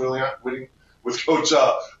with Coach Dillingham. With Coach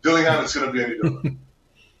Dillingham, it's going to be any different.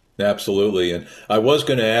 Absolutely. And I was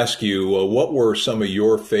going to ask you, what were some of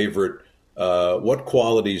your favorite, what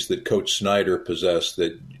qualities that Coach Snyder possessed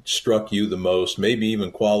that struck you the most, maybe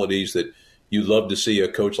even qualities that you'd love to see a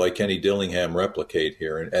coach like Kenny Dillingham replicate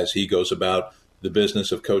here as he goes about the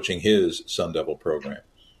business of coaching his Sun Devil program?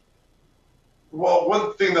 Well,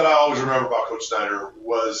 one thing that I always remember about Coach Snyder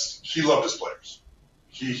was he loved his players.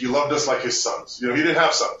 He loved us like his sons. He didn't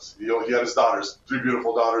have sons. He had his daughters, 3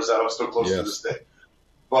 beautiful daughters that I'm still close to this day.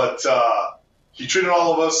 But he treated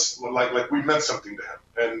all of us like we meant something to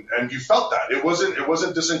him, and you felt that it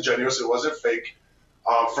wasn't disingenuous, it wasn't fake.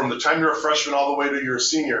 From the time you're a freshman all the way to you're a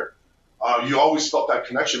senior, you always felt that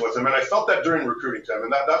connection with him, and I felt that during recruiting time,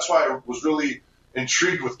 and that's why I was really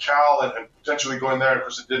intrigued with Cal and potentially going there. Of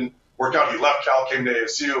course, it didn't work out. He left Cal, came to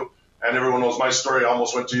ASU, and everyone knows my story. I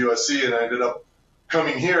almost went to USC, and I ended up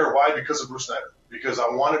coming here. Why? Because of Bruce Snyder. Because I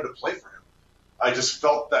wanted to play for him. I just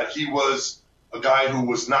felt that he was a guy who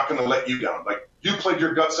was not going to let you down. Like, you played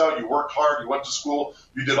your guts out, you worked hard, you went to school,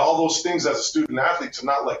 you did all those things as a student athlete to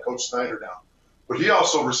not let Coach Snyder down. But he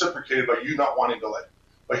also reciprocated by you not wanting to let him,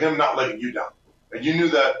 by him not letting you down. And you knew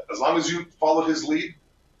that as long as you followed his lead,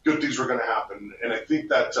 good things were going to happen. And I think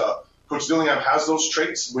that Coach Dillingham has those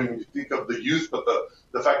traits when you think of the youth, but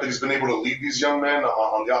the fact that he's been able to lead these young men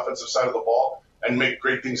on the offensive side of the ball and make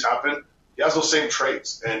great things happen, he has those same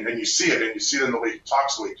traits. And you see it, and you see it in the way he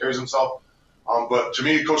talks, the way he carries himself. But to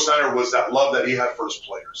me, Coach Snyder was that love that he had for his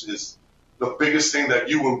players is the biggest thing that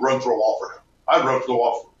you would run through a wall for him. I'd run through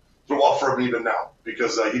a wall for him even now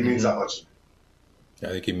because he means that much to me.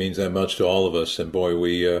 I think he means that much to all of us. And, boy,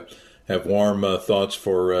 we have warm thoughts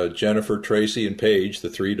for Jennifer, Tracy, and Paige, the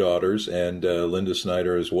 3 daughters, and Linda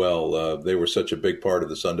Snyder as well. They were such a big part of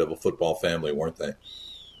the Sun Devil football family, weren't they?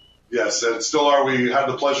 Yes, and still are. We had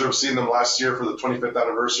the pleasure of seeing them last year for the 25th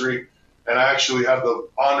anniversary. And I actually had the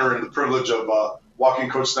honor and the privilege of walking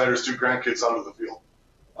Coach Snyder's 2 grandkids onto the field.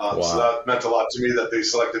 Wow. So that meant a lot to me that they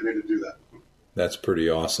selected me to do that. That's pretty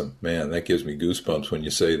awesome. Man, that gives me goosebumps when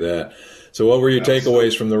you say that. So what were your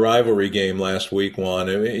takeaways from the rivalry game last week, Juan?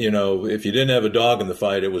 If you didn't have a dog in the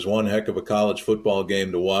fight, it was one heck of a college football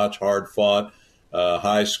game to watch, hard fought,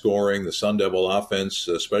 high scoring. The Sun Devil offense,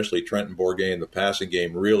 especially Trenton Bourguet in the passing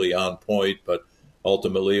game, really on point. But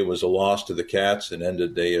ultimately it was a loss to the Cats and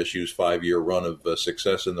ended ASU's 5-year run of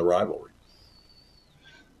success in the rivalry.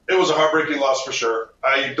 It was a heartbreaking loss for sure.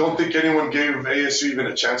 I don't think anyone gave ASU even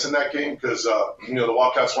a chance in that game because, the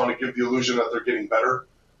Wildcats want to give the illusion that they're getting better.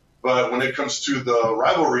 But when it comes to the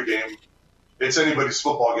rivalry game, it's anybody's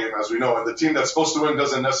football game, as we know. And the team that's supposed to win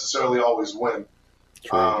doesn't necessarily always win.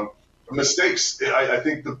 Mistakes, I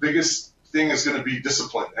think the biggest thing is going to be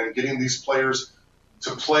discipline and getting these players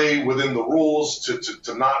to play within the rules,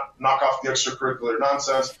 to not knock off the extracurricular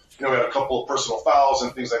nonsense. We had a couple of personal fouls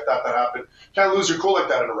and things like that happened. Can't lose your cool like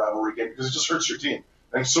that in a rivalry game because it just hurts your team.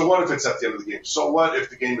 And so what if it's at the end of the game? So what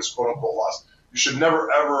if the game is quote-unquote lost? You should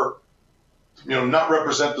never, ever, not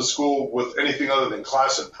represent the school with anything other than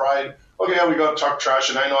class and pride. Okay, yeah, we got to talk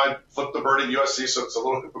trash, and I know I flipped the bird at USC, so it's a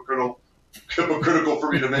little hypocritical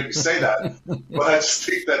for me to maybe say that. But I just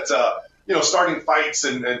think that, starting fights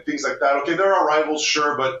and things like that, okay, there are rivals,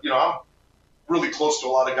 sure, but, I'm really close to a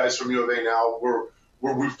lot of guys from U of A now.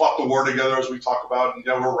 We fought the war together, as we talk about, and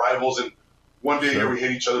we're rivals, and one day here we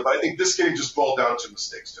hate each other. But I think this game just boiled down to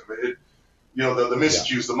mistakes, Tim. The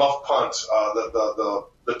miscues, the muff punt,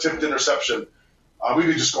 the tipped interception. We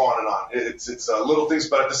could just go on and on. It's little things,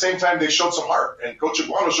 but at the same time, they showed some heart, and Coach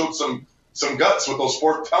Iguano showed some guts with those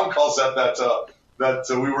 4th down calls that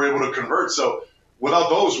we were able to convert. So without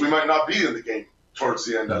those, we might not be in the game towards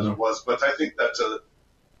the end as it was. But I think that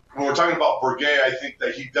when we're talking about Bourguet, I think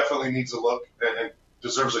that he definitely needs a look and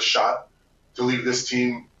deserves a shot to lead this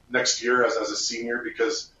team next year as a senior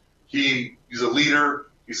because he's a leader,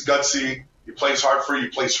 he's gutsy, he plays hard for you, he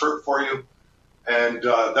plays hurt for you. And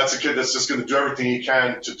that's a kid that's just going to do everything he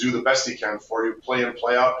can to do the best he can for you, play in,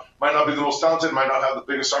 play out. Might not be the most talented, might not have the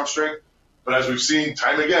biggest arm strength, but as we've seen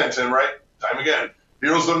time again, Tim, right? Time again.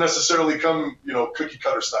 Heroes don't necessarily come, cookie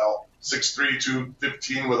cutter style, 6'3",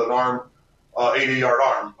 215 with an arm, 80-yard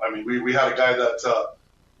arm. I mean, we had a guy that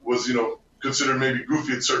was, considered maybe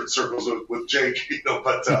goofy in certain circles with Jake,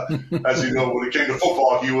 but as you know, when it came to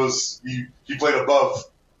football, he played above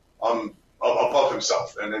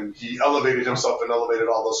himself, and then he elevated himself and elevated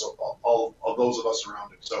all of those of us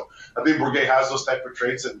around him. So I think Bourguet has those type of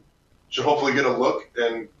traits and should hopefully get a look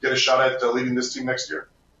and get a shot at leading this team next year.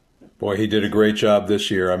 Boy, he did a great job this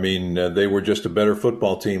year. I mean, they were just a better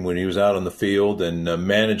football team when he was out on the field and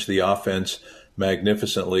managed the offense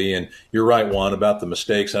magnificently. And you're right, Juan, about the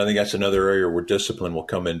mistakes. I think that's another area where discipline will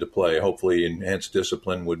come into play. Hopefully enhanced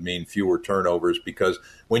discipline would mean fewer turnovers because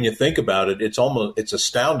when you think about it, it's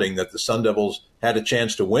astounding that the Sun Devils had a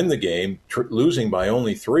chance to win the game, losing by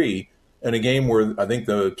only 3 in a game where I think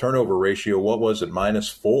the turnover ratio, what was it,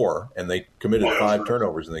 -4, and they committed 5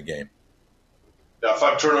 turnovers in the game. Yeah,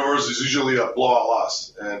 5 turnovers is usually a blowout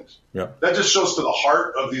loss. And that just shows to the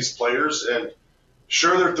heart of these players. And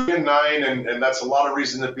sure, they're 3-9, and that's a lot of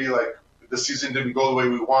reason to be like, the season didn't go the way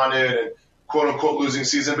we wanted, and quote-unquote losing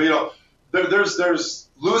season. But, there's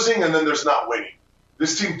losing and then there's not winning.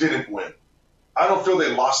 This team didn't win. I don't feel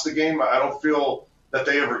they lost the game. I don't feel that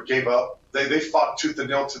they ever gave up. They fought tooth and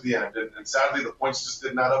nail to the end. And sadly, the points just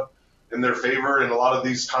didn't add up in their favor in a lot of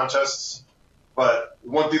these contests. But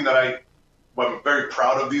one thing that I'm very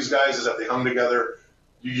proud of these guys is that they hung together.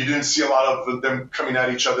 You didn't see a lot of them coming at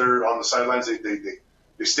each other on the sidelines.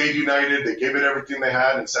 They stayed united. They gave it everything they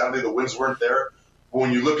had, and sadly the wins weren't there. But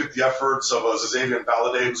when you look at the efforts of Xavier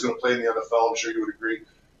Valladay, who's going to play in the NFL, I'm sure you would agree,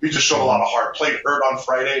 he just showed a lot of heart. Played hurt on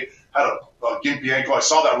Friday, had a gimpy ankle. I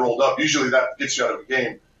saw that rolled up. Usually that gets you out of a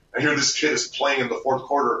game. And here this kid is playing in the 4th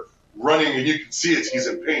quarter, running, and you can see it. He's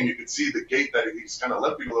in pain. You can see the gait that he's kind of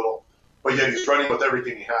limping a little, but yet he's running with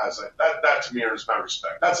everything he has. That to me earns my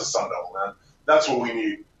respect. That's a Sun Devil, man. That's what we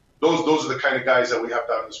need. Those are the kind of guys that we have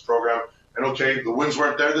to have in this program. And okay, the wins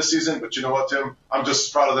weren't there this season, but you know what, Tim? I'm just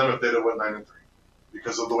as proud of them if they'd have went 9-3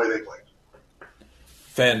 because of the way they played.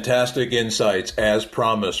 Fantastic insights, as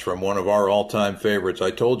promised, from one of our all-time favorites.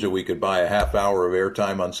 I told you we could buy a half hour of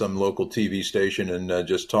airtime on some local TV station and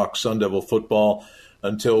just talk Sun Devil football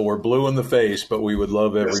until we're blue in the face, but we would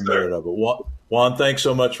love every minute of it. Juan, thanks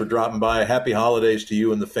so much for dropping by. Happy holidays to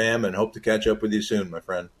you and the fam, and hope to catch up with you soon, my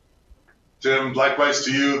friend. Tim, likewise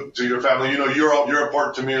to you, to your family. You're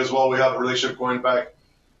important to me as well. We have a relationship going back,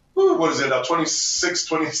 26,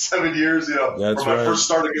 27 years, That's from my right. first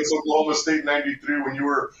start against Oklahoma State in 93 when you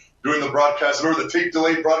were doing the broadcast. Remember the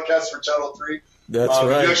tape-delayed broadcast for Channel 3? That's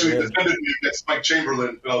right. You actually defended me against Mike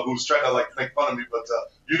Chamberlain, who was trying to make fun of me, but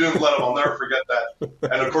you didn't let him. I'll never forget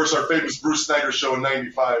that. And, of course, our famous Bruce Snyder show in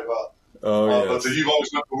 95. Yes. But you've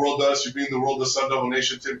always meant the world to us. You've been the world of Sun Devil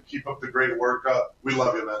Nation, Tim. Keep up the great work. We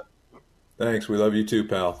love you, man. Thanks. We love you too,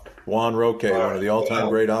 pal. Juan Roque, one of the all-time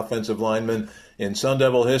great offensive linemen in Sun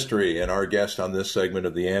Devil history and our guest on this segment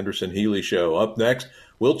of the Anderson Healy Show. Up next,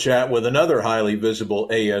 we'll chat with another highly visible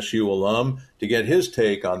ASU alum to get his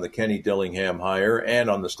take on the Kenny Dillingham hire and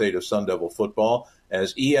on the state of Sun Devil football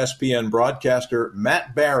as ESPN broadcaster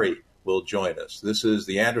Matt Barrie will join us. This is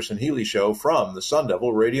the Anderson Healy Show from the Sun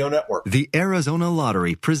Devil Radio Network. The Arizona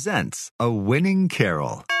Lottery presents A Winning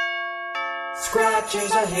Carol.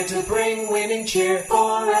 Scratchers are here to bring winning cheer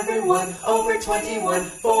for everyone over 21.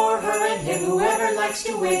 For her and him, whoever likes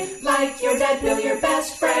to win. Like your dad Bill, your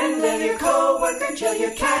best friend Lil, your co-worker Jill,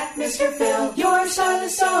 your cat Mr. Phil, your son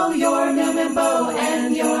Sol, your mailman Bo,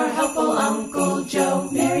 and your helpful Uncle Joe.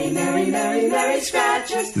 Merry, merry, merry, merry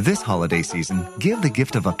Scratchers. This holiday season, give the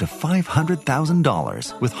gift of up to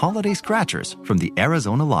 $500,000 with Holiday Scratchers from the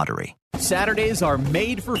Arizona Lottery. Saturdays are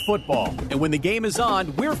made for football, and when the game is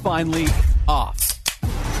on, we're finally off.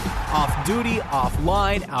 Off duty,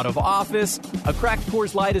 offline, out of office. A cracked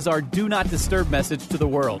Coors Light is our do not disturb message to the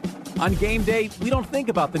world. On game day, we don't think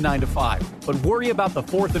about the 9 to 5, but worry about the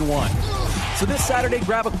 4th and 1. So this Saturday,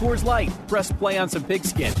 grab a Coors Light, press play on some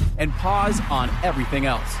pigskin, and pause on everything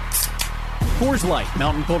else. Coors Light,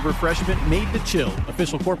 mountain cold refreshment made to chill.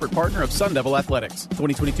 Official corporate partner of Sun Devil Athletics.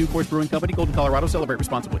 2022 Coors Brewing Company, Golden, Colorado. Celebrate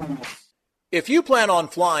responsibly. If you plan on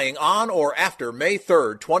flying on or after May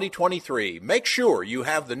 3rd, 2023, make sure you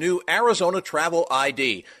have the new Arizona Travel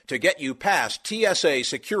ID to get you past TSA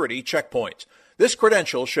security checkpoints. This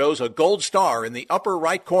credential shows a gold star in the upper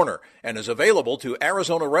right corner and is available to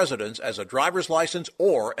Arizona residents as a driver's license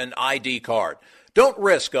or an ID card. Don't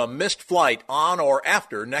risk a missed flight on or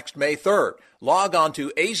after next May 3rd. Log on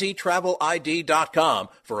to aztravelid.com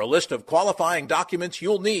for a list of qualifying documents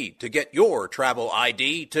you'll need to get your travel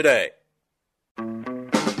ID today.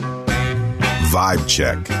 Vibe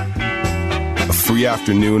check. A free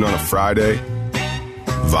afternoon on a Friday?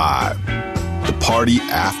 Vibe. The party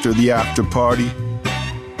after the after party?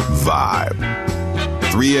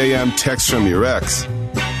 Vibe. 3 a.m. text from your ex?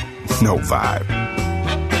 No vibe.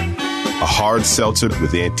 A hard seltzer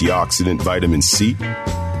with antioxidant vitamin C?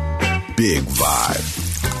 Big vibe.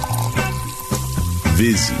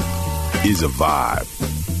 Vizzy is a vibe.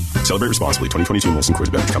 Celebrate responsibly. 2022 Molson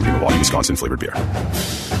Coors Beverage Company, Milwaukee, Wisconsin. Flavored beer.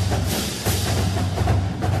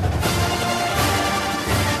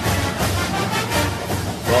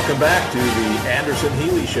 Welcome back to the Anderson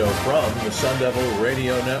Healy Show from the Sun Devil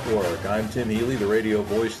Radio Network. I'm Tim Healy, the radio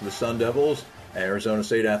voice of the Sun Devils. Arizona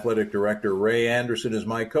State Athletic Director Ray Anderson is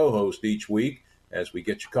my co-host each week as we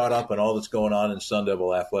get you caught up on all that's going on in Sun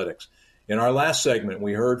Devil athletics. In our last segment,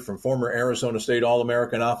 we heard from former Arizona State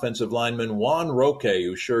All-American offensive lineman Juan Roque,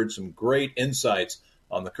 who shared some great insights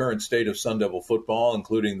on the current state of Sun Devil football,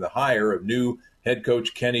 including the hire of new head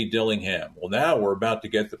coach Kenny Dillingham. Well, now we're about to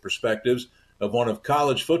get the perspectives of one of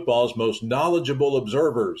college football's most knowledgeable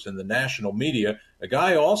observers in the national media, a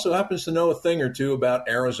guy who also happens to know a thing or two about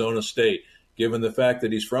Arizona State, given the fact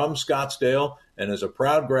that he's from Scottsdale and is a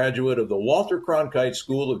proud graduate of the Walter Cronkite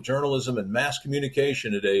School of Journalism and Mass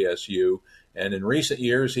Communication at ASU. And in recent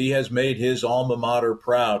years, he has made his alma mater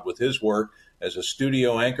proud with his work as a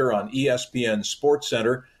studio anchor on ESPN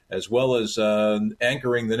SportsCenter, as well as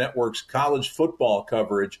anchoring the network's college football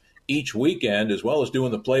coverage each weekend, as well as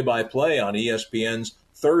doing the play-by-play on ESPN's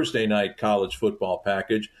Thursday night college football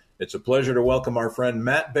package. It's a pleasure to welcome our friend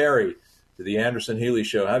Matt Barrie to the Anderson Healy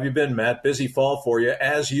Show. How have you been, Matt? Busy fall for you,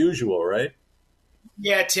 as usual, right?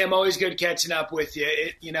 Yeah, Tim, always good catching up with you.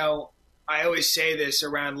 I always say this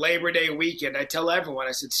around Labor Day weekend. I tell everyone,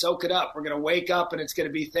 I said, soak it up. We're going to wake up and it's going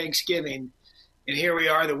to be Thanksgiving. And here we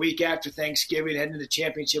are the week after Thanksgiving, heading to the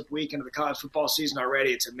championship weekend of the college football season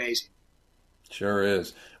already. It's amazing. Sure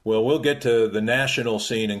is. Well, we'll get to the national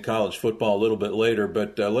scene in college football a little bit later,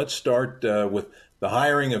 but let's start with the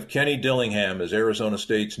hiring of Kenny Dillingham as Arizona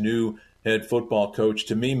State's new head football coach.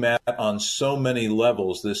 To me, Matt, on so many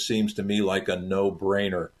levels, this seems to me like a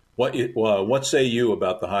no-brainer. What say you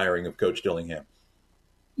about the hiring of Coach Dillingham?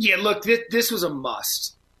 Yeah, look, this was a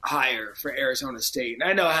must hire for Arizona State. And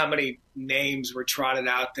I know how many names were trotted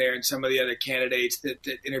out there and some of the other candidates that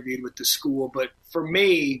interviewed with the school, but for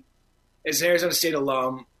me, as an Arizona State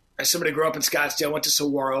alum, as somebody who grew up in Scottsdale, went to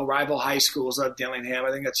Saguaro, rival high schools of Dillingham.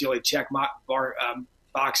 I think that's the only check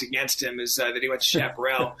box against him is that he went to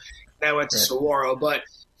Chaparral. And I went to Saguaro. But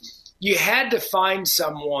you had to find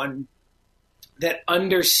someone that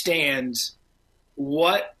understands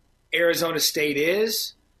what Arizona State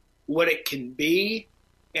is, what it can be,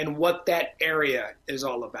 and what that area is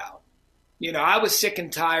all about. I was sick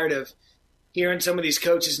and tired of hearing some of these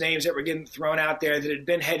coaches' names that were getting thrown out there that had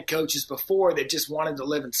been head coaches before that just wanted to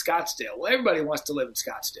live in Scottsdale. Well, everybody wants to live in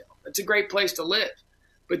Scottsdale. It's a great place to live.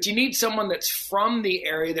 but you need someone that's from the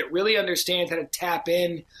area that really understands how to tap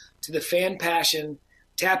in to the fan passion,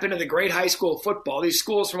 tap into the great high school football. These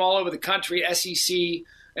schools from all over the country, SEC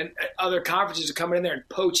and other conferences are coming in there and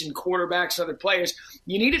poaching quarterbacks and other players.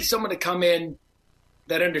 You needed someone to come in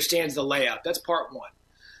that understands the layout. That's part one.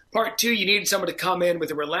 Part two, you needed someone to come in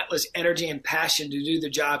with a relentless energy and passion to do the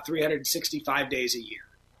job 365 days a year.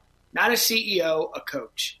 Not a CEO, a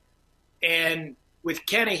coach. And with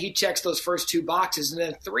Kenny, he checks those first two boxes. And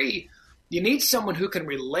then three, you need someone who can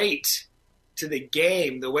relate to the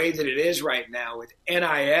game the way that it is right now with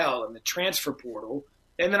NIL and the transfer portal.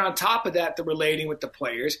 And then on top of that, the relating with the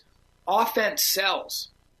players. Offense sells.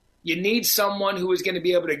 You need someone who is going to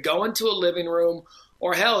be able to go into a living room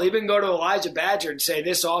or, hell, even go to Elijah Badger and say,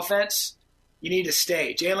 this offense, you need to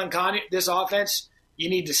stay. Jalen Conner, this offense, you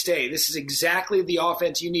need to stay. This is exactly the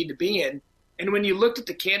offense you need to be in. And when you looked at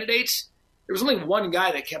the candidates, there was only one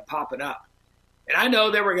guy that kept popping up. And I know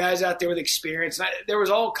there were guys out there with experience. There was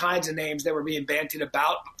all kinds of names that were being bandied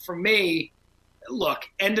about. But for me, look,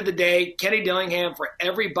 end of the day, Kenny Dillingham, for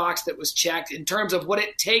every box that was checked in terms of what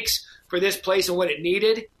it takes for this place and what it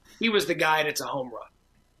needed, he was the guy, and it's a home run.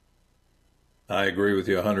 I agree with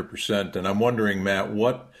you 100%. And I'm wondering, Matt,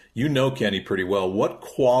 you know Kenny pretty well. What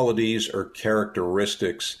qualities or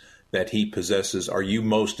characteristics that he possesses are you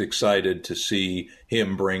most excited to see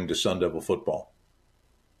him bring to Sun Devil football?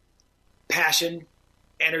 Passion,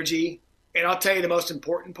 energy, and I'll tell you the most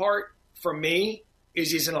important part for me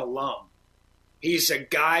is he's an alum. He's a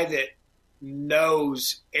guy that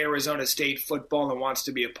knows Arizona State football and wants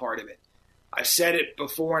to be a part of it. I've said it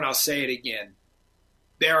before and I'll say it again.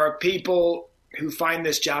 There are people who find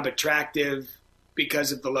this job attractive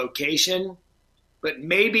because of the location, but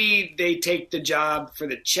maybe they take the job for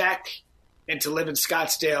the check and to live in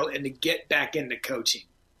Scottsdale and to get back into coaching.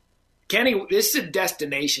 Kenny, this is a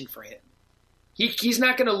destination for him. He's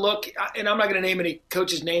not going to look, and I'm not going to name any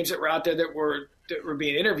coaches' names that were out there that were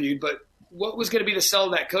being interviewed, but what was going to be the sell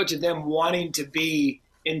of that coach of them wanting to be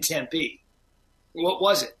in Tempe? What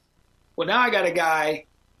was it? Well, now I got a guy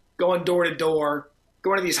going door to door,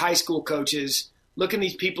 going to these high school coaches, looking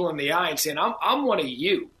these people in the eye and saying, I'm one of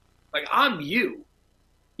you. Like, I'm you.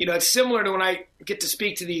 You know, it's similar to when I get to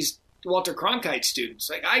speak to these Walter Cronkite students.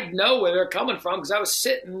 Like, I know where they're coming from because I was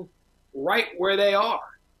sitting right where they are.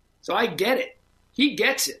 So I get it. He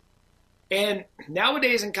gets it. And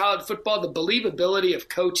nowadays in college football, the believability of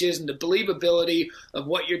coaches and the believability of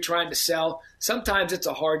what you're trying to sell, sometimes it's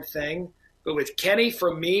a hard thing. But with Kenny,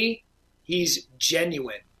 for me, he's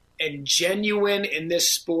genuine. And genuine in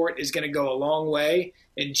this sport is going to go a long way.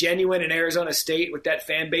 And genuine in Arizona State with that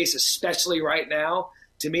fan base, especially right now,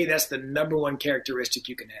 to me, that's the number one characteristic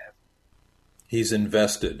you can have. He's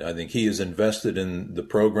invested. I think he is invested in the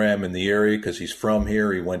program in the area because he's from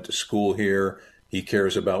here. He went to school here. He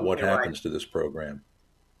cares about what happens to this program.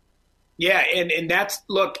 Yeah, and that's,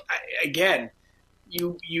 look, again,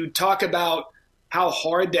 you talk about how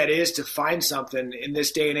hard that is to find something in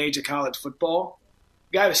this day and age of college football.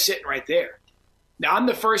 The guy was sitting right there. Now, I'm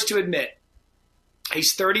the first to admit,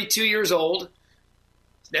 he's 32 years old.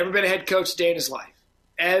 He's never been a head coach a day in his life.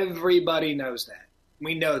 Everybody knows that.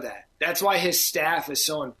 We know that. That's why his staff is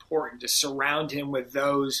so important, to surround him with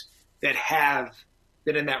those that have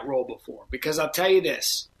been in that role before. Because I'll tell you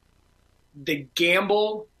this, the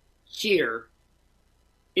gamble here,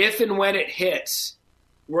 if and when it hits,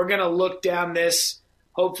 we're going to look down this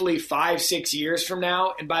hopefully 5-6 years from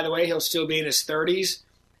now. And by the way, he'll still be in his 30s,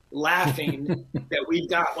 laughing that we've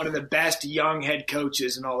got one of the best young head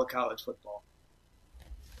coaches in all of college football.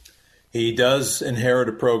 He does inherit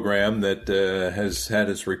a program that has had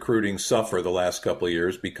its recruiting suffer the last couple of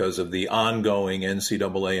years because of the ongoing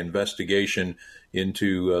NCAA investigation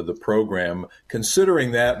into the program.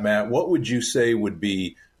 Considering that, Matt, what would you say would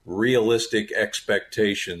be realistic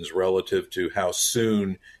expectations relative to how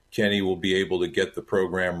soon Kenny will be able to get the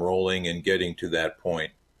program rolling and getting to that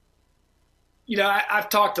point? You know, I've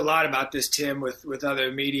talked a lot about this, Tim, with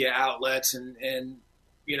other media outlets, and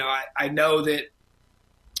you know, I know that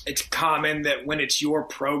it's common that when it's your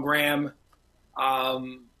program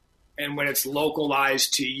and when it's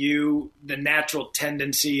localized to you, the natural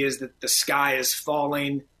tendency is that the sky is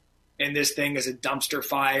falling and this thing is a dumpster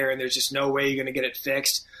fire and there's just no way you're going to get it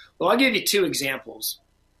fixed. Well, I'll give you two examples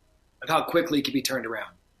of how quickly it can be turned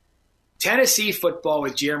around. Tennessee football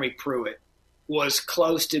with Jeremy Pruitt was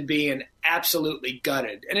close to being absolutely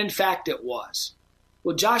gutted, and in fact it was.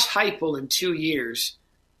 Well, Josh Heupel in 2 years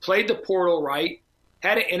played the portal right,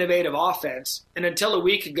 had an innovative offense, and until a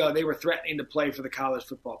week ago, they were threatening to play for the college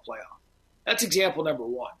football playoff. That's example number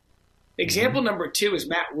one. Example number two is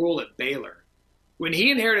Matt Rule at Baylor. When he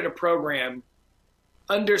inherited a program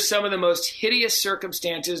under some of the most hideous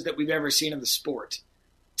circumstances that we've ever seen in the sport,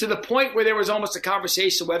 to the point where there was almost a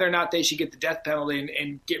conversation whether or not they should get the death penalty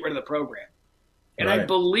and get rid of the program. And right. I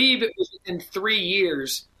believe it was in 3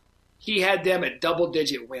 years he had them at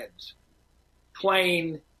double-digit wins,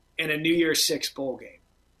 playing in a New Year's Six bowl game.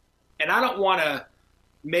 And I don't want to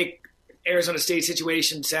make Arizona State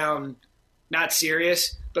situation sound not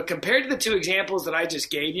serious, but compared to the two examples that I just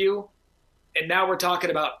gave you, and now we're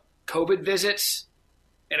talking about COVID visits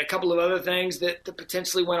and a couple of other things that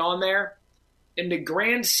potentially went on there, in the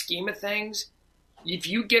grand scheme of things, if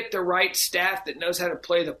you get the right staff that knows how to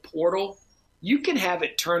play the portal, you can have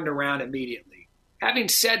it turned around immediately. Having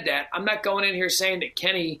said that, I'm not going in here saying that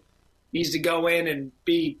Kenny needs to go in and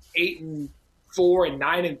be 8-4 and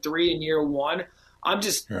 9-3 in year one. I'm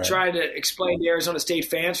just trying to explain to Arizona State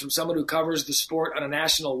fans, from someone who covers the sport on a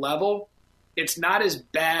national level, it's not as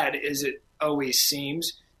bad as it always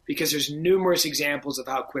seems, because there's numerous examples of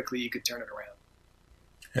how quickly you could turn it around.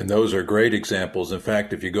 And those are great examples. In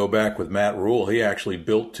fact, if you go back with Matt Rule, he actually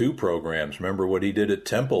built 2 programs. Remember what he did at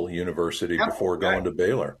Temple University before going to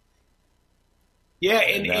Baylor. Yeah,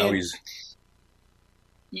 and now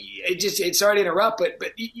it's sorry to interrupt,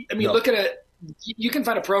 but I mean, look at you can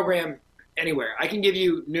find a program anywhere. I can give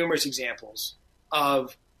you numerous examples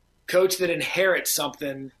of coach that inherits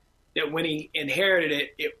something that when he inherited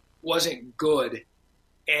it, it wasn't good.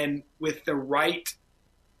 And with the right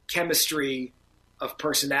chemistry of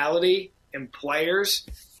personality and players,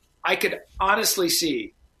 I could honestly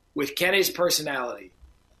see with Kenny's personality,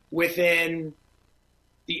 within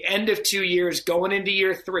the end of 2 years, going into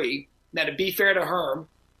year 3, now to be fair to Herm,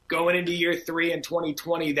 going into year 3 in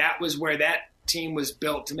 2020, that was where that team was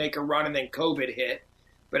built to make a run, and then COVID hit.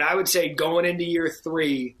 But I would say going into year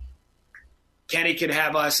 3, Kenny could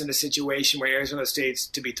have us in a situation where Arizona State's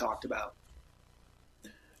to be talked about.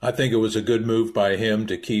 I think it was a good move by him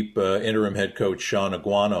to keep interim head coach Sean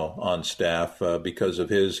Aguano on staff because of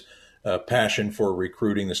his passion for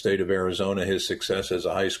recruiting the state of Arizona, his success as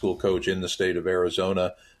a high school coach in the state of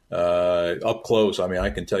Arizona. Up close, I mean, I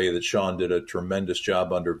can tell you that Sean did a tremendous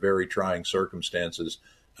job under very trying circumstances.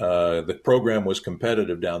 The program was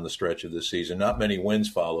competitive down the stretch of the season. Not many wins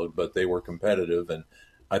followed, but they were competitive, and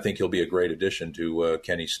I think he'll be a great addition to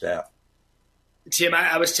Kenny's staff. Tim,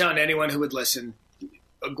 I was telling anyone who would listen,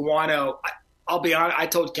 Aguano, I'll be honest, I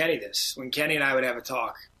told Kenny this when Kenny and I would have a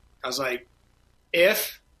talk. I was like,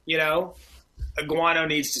 Aguano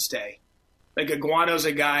needs to stay. Like, Aguano's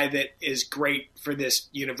a guy that is great for this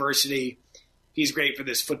university. He's great for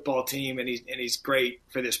this football team, and he's great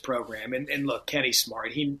for this program. And look, Kenny's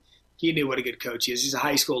smart. He knew what a good coach he is. He's a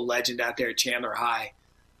high school legend out there at Chandler High.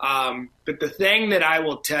 But the thing that I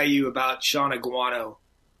will tell you about Sean Aguano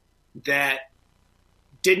that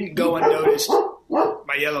didn't go unnoticed –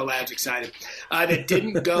 my yellow lab's excited. That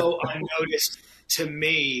didn't go unnoticed to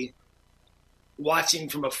me watching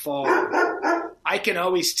from afar. I can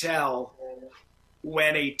always tell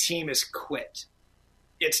when a team is quit.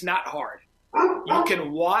 It's not hard. You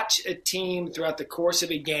can watch a team throughout the course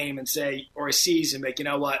of a game and say, or a season, like, you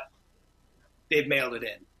know what? They've mailed it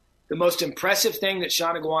in. The most impressive thing that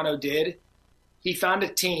Sean Aguano did, he found a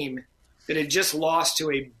team that had just lost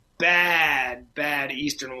to a bad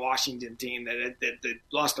Eastern Washington team that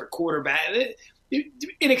lost their quarterback.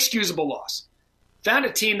 Inexcusable loss. Found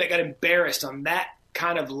a team that got embarrassed on that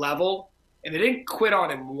kind of level, and they didn't quit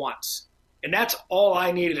on him once. And that's all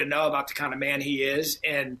I needed to know about the kind of man he is,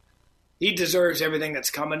 and he deserves everything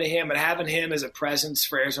that's coming to him, and having him as a presence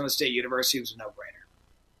for Arizona State University was a no-brainer.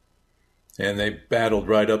 And they battled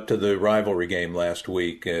right up to the rivalry game last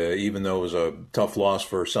week, even though it was a tough loss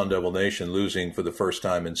for Sun Devil Nation, losing for the first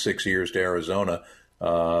time in 6 years to Arizona.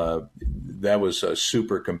 That was a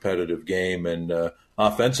super competitive game, and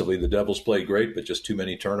offensively the Devils played great, but just too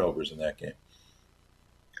many turnovers in that game.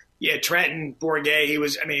 Yeah, Trenton Bourguet,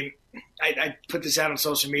 I put this out on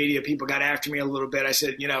social media. People got after me a little bit. I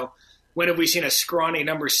said, when have we seen a scrawny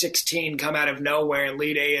number 16 come out of nowhere and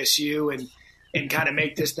lead ASU and kind of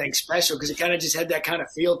make this thing special? Because it kind of just had that kind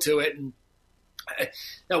of feel to it. And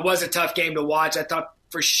that was a tough game to watch. I thought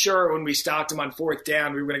for sure when we stopped them on 4th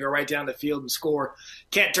down, we were going to go right down the field and score.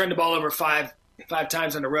 Can't turn the ball over five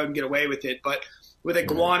times on the road and get away with it. But with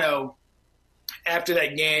Aguano, after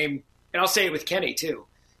that game, and I'll say it with Kenny too,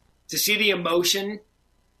 to see the emotion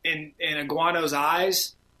in Aguano's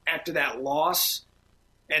eyes after that loss,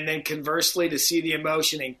 and then conversely to see the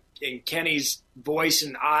emotion in Kenny's voice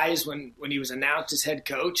and eyes when he was announced as head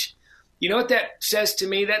coach, you know what that says to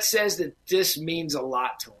me? That says that this means a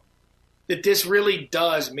lot to him, that this really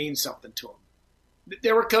does mean something to him.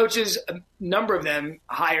 There were coaches, a number of them,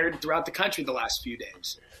 hired throughout the country the last few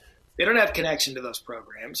days. They don't have connection to those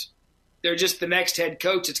programs. They're just the next head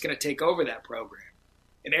coach that's going to take over that program.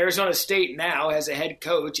 And Arizona State now has a head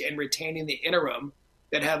coach and retaining the interim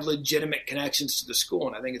that have legitimate connections to the school,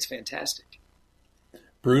 and I think it's fantastic.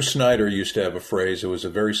 Bruce Snyder used to have a phrase. It was a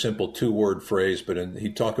very simple 2-word phrase, but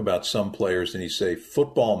he'd talk about some players and he'd say,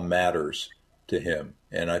 football matters to him.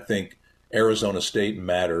 And I think Arizona State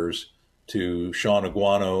matters to Sean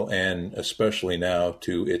Aguano and especially now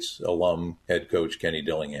to its alum head coach, Kenny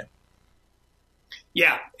Dillingham.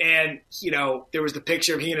 Yeah, and, there was the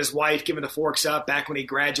picture of he and his wife giving the forks up back when he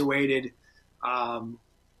graduated.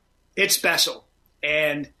 It's special,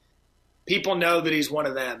 and people know that he's one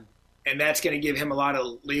of them, and that's going to give him a lot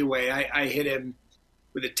of leeway. I hit him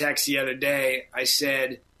with a text the other day. I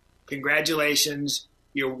said, congratulations,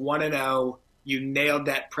 you're 1-0. You nailed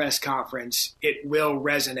that press conference. It will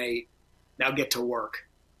resonate. Now get to work.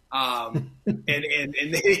 And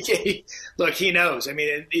look, he knows. I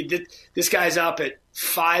mean, this guy's up at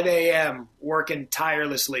 5 a.m. working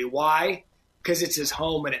tirelessly. Why? Because it's his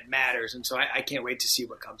home and it matters. And so I can't wait to see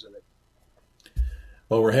what comes of it.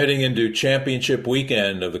 Well, we're heading into championship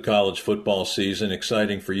weekend of the college football season.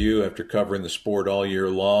 Exciting for you after covering the sport all year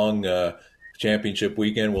long. Championship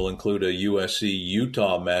weekend will include a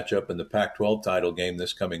USC-Utah matchup in the Pac-12 title game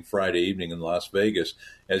this coming Friday evening in Las Vegas.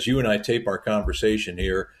 As you and I tape our conversation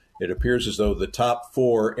here, it appears as though the top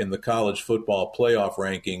 4 in the college football playoff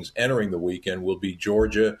rankings entering the weekend will be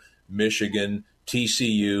Georgia, Michigan,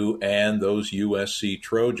 TCU, and those USC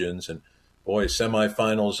Trojans. And boy,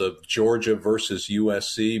 semifinals of Georgia versus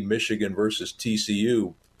USC, Michigan versus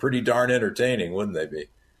TCU, pretty darn entertaining, wouldn't they be?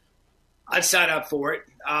 I'd sign up for it.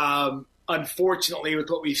 Unfortunately, with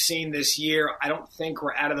what we've seen this year, I don't think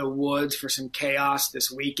we're out of the woods for some chaos this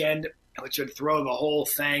weekend, which would throw the whole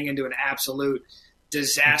thing into an absolute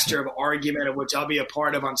disaster of argument, of which I'll be a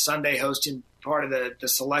part of on Sunday, hosting part of the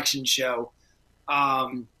selection show.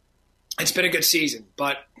 It's been a good season,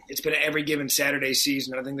 but it's been an every given Saturday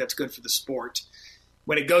season, and I think that's good for the sport.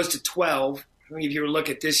 When it goes to 12, I mean, if you were to look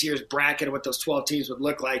at this year's bracket and what those 12 teams would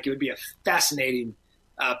look like, it would be a fascinating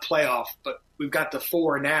playoff. But we've got the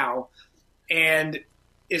 4 now. And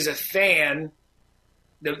as a fan,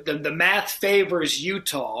 the math favors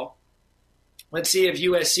Utah. Let's see if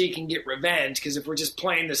USC can get revenge, because if we're just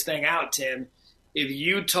playing this thing out, Tim, if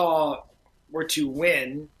Utah were to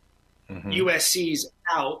win, USC's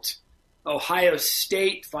out, Ohio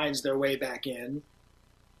State finds their way back in,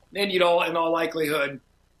 then you'd in all likelihood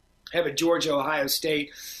have a Georgia-Ohio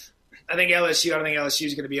State. I don't think LSU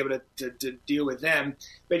is going to be able to deal with them.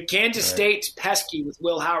 But Kansas State's pesky with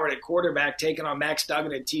Will Howard at quarterback taking on Max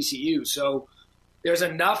Duggan at TCU. So there's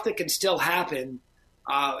enough that can still happen,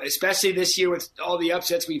 especially this year with all the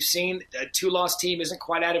upsets we've seen. A 2-loss team isn't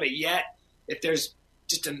quite out of it yet. If there's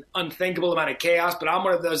just an unthinkable amount of chaos. But I'm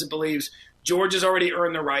one of those that believes Georgia's already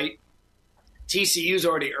earned the right. TCU's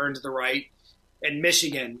already earned the right. And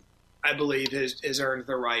Michigan, I believe, has earned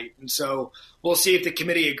the right. And so we'll see if the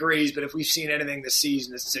committee agrees, but if we've seen anything this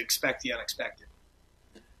season, it's to expect the unexpected.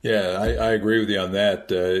 Yeah, I agree with you on that.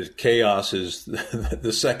 Chaos is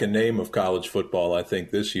the second name of college football, I think,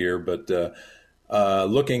 this year. But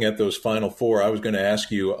looking at those Final 4, I was going to ask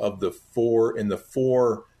you, of the four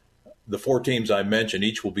teams I mentioned,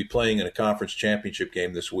 each will be playing in a conference championship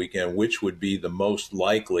game this weekend, which would be the most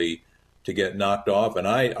likely to get knocked off? And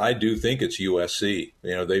I do think it's USC.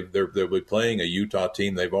 They'll be playing a Utah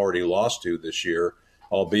team they've already lost to this year,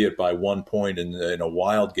 albeit by 1 point in a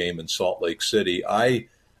wild game in Salt Lake City.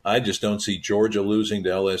 I just don't see Georgia losing to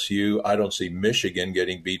LSU. I don't see Michigan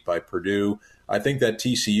getting beat by Purdue. I think that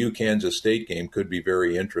TCU-Kansas State game could be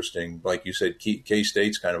very interesting. Like you said,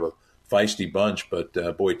 K-State's kind of a feisty bunch, but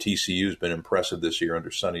boy, TCU's been impressive this year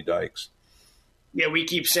under Sonny Dykes. Yeah, we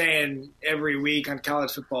keep saying every week on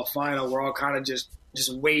College Football Final, we're all kind of just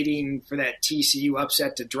waiting for that TCU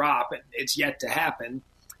upset to drop. It's yet to happen.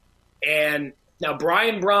 And now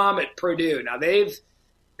Brian Brom at Purdue. Now they've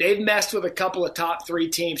messed with a couple of top 3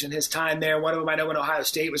 teams in his time there. One of them, I know, when Ohio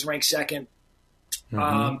State was ranked second.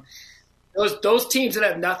 Those teams that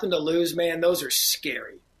have nothing to lose, man, those are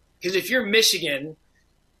scary. Because if you're Michigan,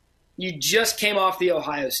 you just came off the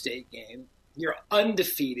Ohio State game. You're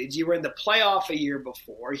undefeated. You were in the playoff a year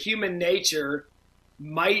before. Human nature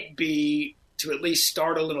might be to at least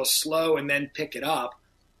start a little slow and then pick it up.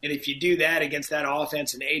 And if you do that against that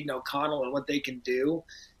offense and Aiden O'Connell and what they can do,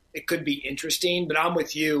 it could be interesting. But I'm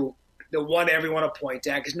with you, the one everyone will point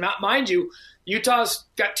at. Because, mind you, Utah's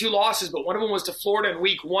got 2 losses, but one of them was to Florida in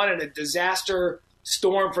week 1 and a disaster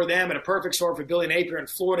storm for them and a perfect storm for Billy Napier in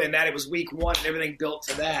Florida, and that it was week 1 and everything built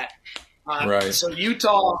to that. Right. So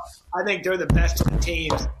Utah, I think they're the best of the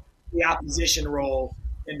teams, the opposition role,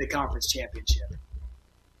 in the conference championship.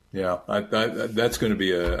 Yeah, that's going to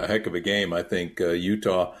be a heck of a game. I think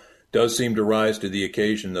Utah does seem to rise to the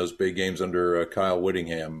occasion, those big games under Kyle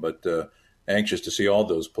Whittingham, but anxious to see all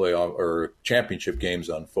those playoff or championship games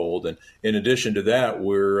unfold. And in addition to that,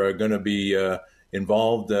 we're going to be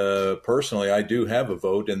involved personally. I do have a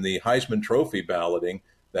vote in the Heisman Trophy balloting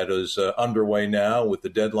that is underway now, with the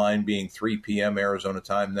deadline being 3 p.m. Arizona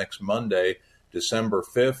time next Monday, December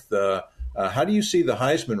 5th. How do you see the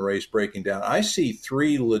Heisman race breaking down? I see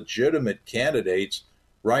 3 legitimate candidates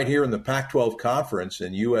right here in the Pac-12 conference,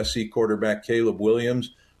 and USC quarterback Caleb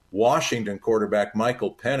Williams, Washington quarterback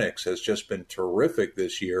Michael Penix has just been terrific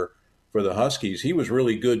this year for the Huskies. He was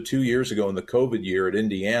really good 2 years ago in the COVID year at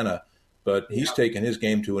Indiana, but he's taken his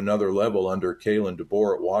game to another level under Kalen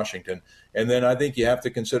DeBoer at Washington. And then I think you have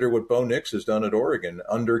to consider what Bo Nix has done at Oregon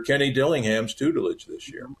under Kenny Dillingham's tutelage this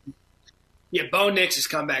year. Yeah, Bo Nix's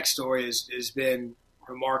comeback story has been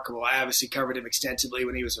remarkable. I obviously covered him extensively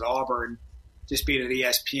when he was at Auburn, just being at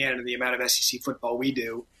ESPN and the amount of SEC football we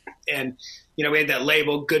do. And, we had that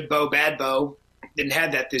label, good Bo, bad Bo. Didn't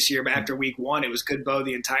have that this year, but after week 1, it was good Bo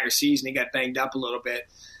the entire season. He got banged up a little bit.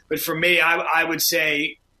 But for me, I would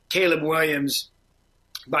say Caleb Williams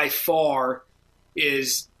by far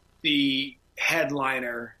is the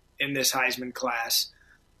headliner in this Heisman class.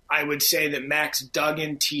 I would say that Max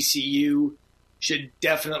Duggan, TCU, should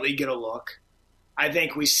definitely get a look. I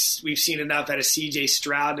think we've seen enough out of C.J.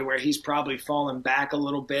 Stroud to where he's probably fallen back a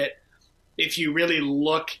little bit. If you really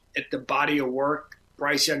look at the body of work,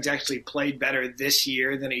 Bryce Young's actually played better this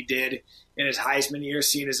year than he did in his Heisman year,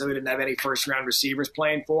 seeing as though he didn't have any first-round receivers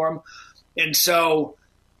playing for him. And so,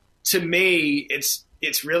 to me, it's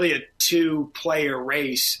really a 2-player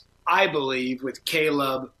race, I believe, with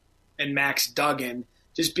Caleb and Max Duggan.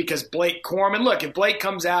 Just because Blake Corum, look, if Blake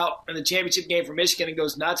comes out in the championship game for Michigan and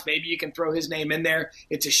goes nuts, maybe you can throw his name in there.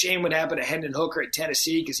 It's a shame what happened to Hendon Hooker at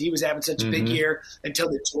Tennessee because he was having such a big year until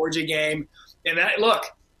the Georgia game. And look,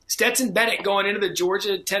 Stetson Bennett going into the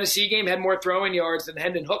Georgia-Tennessee game had more throwing yards than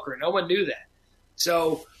Hendon Hooker. No one knew that.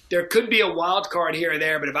 So there could be a wild card here or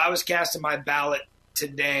there, but if I was casting my ballot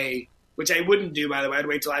today, which I wouldn't do, by the way, I'd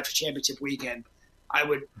wait till after championship weekend, I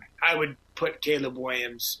would put Caleb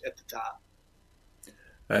Williams at the top.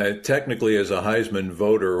 Technically, as a Heisman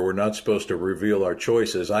voter, we're not supposed to reveal our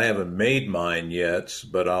choices. I haven't made mine yet,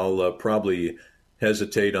 but I'll probably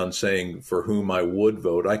hesitate on saying for whom I would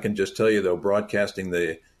vote. I can just tell you, though, broadcasting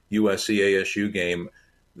the USC-ASU game,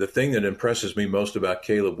 the thing that impresses me most about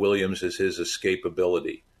Caleb Williams is his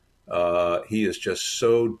escapability. He is just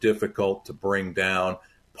so difficult to bring down,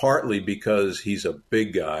 partly because he's a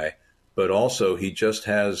big guy, but also he just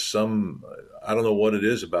has some, I don't know what it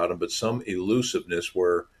is about him, but some elusiveness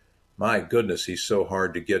where, my goodness, he's so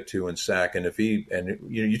hard to get to and sack. And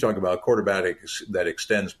you talk about a quarterback that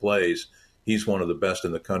extends plays, he's one of the best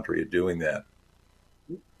in the country at doing that.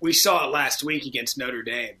 We saw it last week against Notre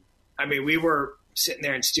Dame. I mean, we were sitting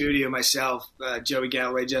there in studio, myself, Joey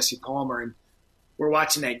Galloway, Jesse Palmer, and we're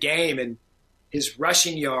watching that game, and his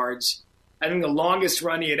rushing yards, I think the longest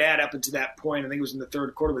run he had up until that point, I think it was in the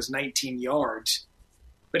third quarter, was 19 yards.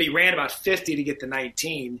 But he ran about 50 to get to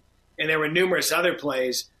 19. And there were numerous other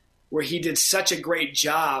plays where he did such a great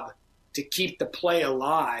job to keep the play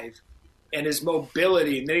alive and his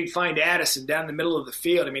mobility. And then he'd find Addison down the middle of the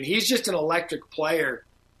field. I mean, he's just an electric player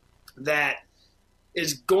that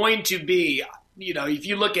is going to be, if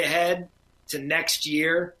you look ahead to next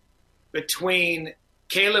year, between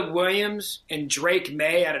Caleb Williams and Drake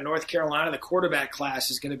May out of North Carolina, the quarterback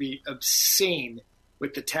class is going to be obscene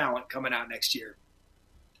with the talent coming out next year.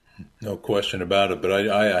 No question about it, but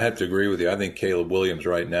I have to agree with you. I think Caleb Williams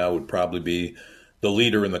right now would probably be the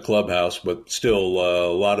leader in the clubhouse, but still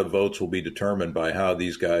a lot of votes will be determined by how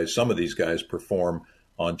some of these guys perform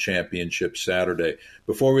on Championship Saturday.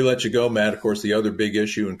 Before we let you go, Matt, of course, the other big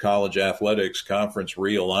issue in college athletics, conference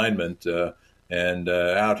realignment. And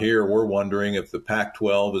out here, we're wondering if the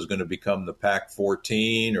Pac-12 is going to become the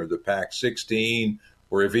Pac-14 or the Pac-16,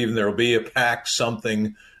 or if even there will be a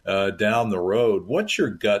Pac-something down the road. What's your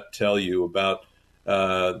gut tell you about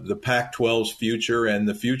the Pac-12's future and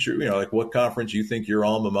the future, like what conference you think your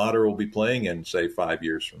alma mater will be playing in, say, 5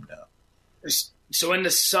 years from now? So in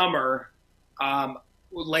the summer,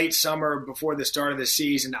 late summer before the start of the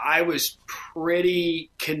season, I was pretty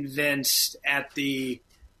convinced at the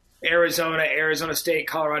Arizona State,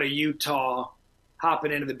 Colorado, Utah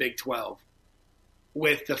hopping into the Big 12.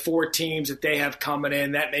 With the 4 teams that they have coming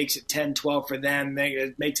in, that makes it 10-12 for them.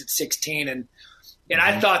 It makes it 16. And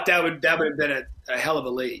I thought that would have been a hell of a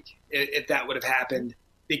league if that would have happened.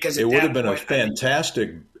 Because it would have been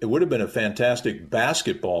a fantastic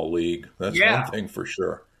basketball league. That's one thing for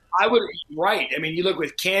sure. I would right. I mean, you look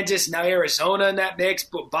with Kansas, now Arizona in that mix,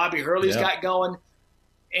 but Bobby Hurley's got going.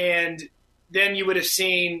 And then you would have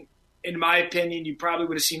seen, in my opinion, you probably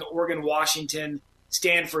would have seen Oregon, Washington,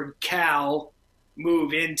 Stanford, Cal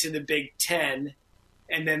move into the Big Ten.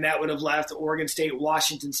 And then that would have left Oregon State,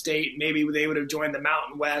 Washington State. Maybe they would have joined the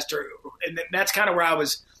Mountain West. And that's kind of where I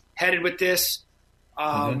was headed with this.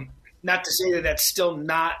 Not to say that that's still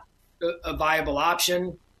not a viable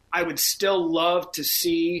option. I would still love to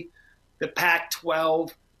see the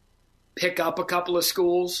Pac-12 pick up a couple of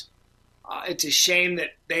schools. It's a shame that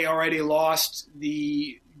they already lost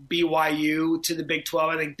the BYU to the Big 12.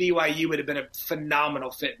 I think BYU would have been a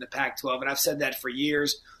phenomenal fit in the Pac-12, and I've said that for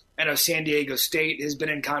years. I know San Diego State has been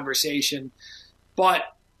in conversation. But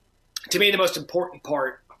to me, the most important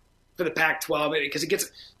part for the Pac-12, because it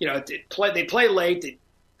gets, they play late.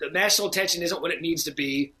 The national attention isn't what it needs to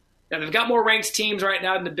be. Now, they've got more ranked teams right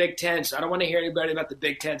now in the Big Ten, so I don't want to hear anybody about the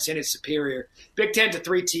Big Ten saying it's superior. Big Ten's a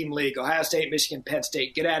 3-team league: Ohio State, Michigan, Penn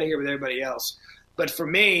State. Get out of here with everybody else. But for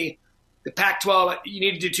me, the Pac-12, you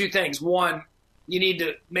need to do two things. One, you need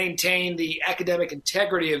to maintain the academic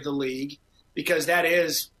integrity of the league, because that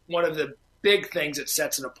is one of the big things that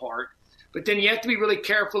sets it apart. But then you have to be really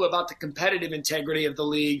careful about the competitive integrity of the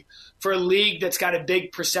league for a league that's got a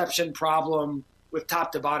big perception problem with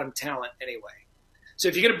top-to-bottom talent anyway. So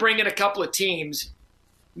if you're going to bring in a couple of teams,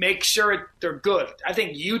 make sure they're good. I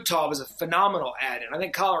think Utah was a phenomenal add-in. I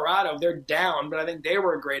think Colorado, they're down, but I think they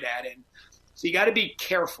were a great add-in. So you got to be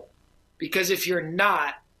careful, because if you're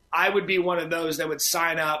not, I would be one of those that would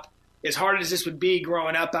sign up. As hard as this would be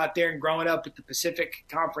growing up out there and growing up with the Pacific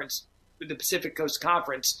Conference, with the Pacific Coast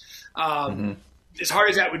Conference, as hard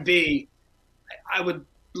as that would be, I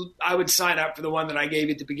would sign up for the one that I gave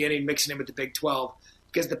you at the beginning, mixing it with the Big 12,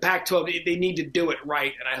 because the Pac-12, they need to do it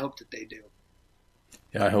right, and I hope that they do.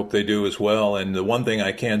 Yeah, I hope they do as well. And the one thing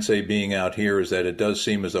I can say being out here is that it does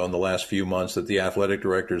seem as though in the last few months that the athletic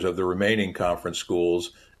directors of the remaining conference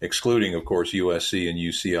schools, excluding, of course, USC and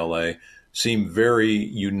UCLA, seem very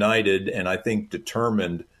united and I think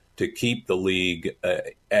determined to keep the league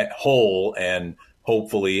at whole and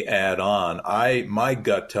hopefully add on. My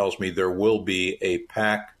gut tells me there will be a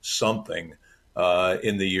Pac something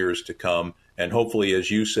in the years to come. And hopefully,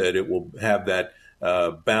 as you said, it will have that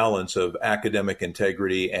balance of academic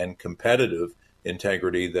integrity and competitive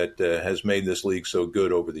integrity that has made this league so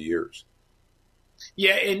good over the years.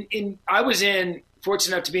 Yeah, and I was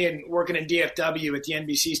fortunate enough to be working in DFW at the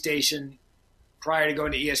NBC station prior to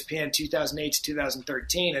going to ESPN 2008 to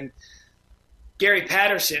 2013. And Gary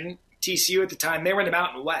Patterson, TCU at the time, they were in the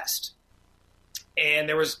Mountain West. And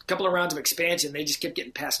there was a couple of rounds of expansion. They just kept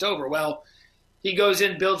getting passed over. Well, he goes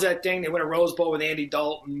in, builds that thing. They win a Rose Bowl with Andy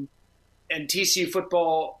Dalton. And TCU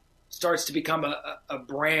football starts to become a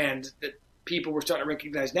brand that people were starting to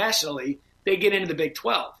recognize nationally. They get into the Big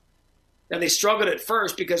 12. Now, they struggled at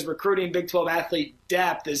first because recruiting Big 12 athlete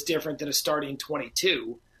depth is different than a starting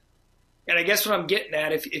 22. And I guess what I'm getting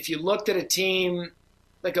at, if you looked at a team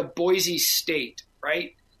like a Boise State,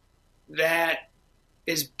 right, that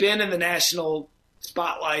has been in the national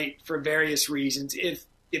spotlight for various reasons, if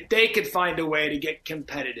they could find a way to get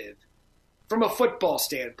competitive from a football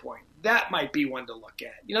standpoint, that might be one to look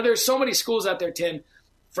at. There's so many schools out there, Tim.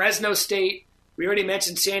 Fresno State, we already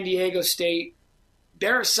mentioned San Diego State.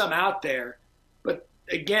 There are some out there. But,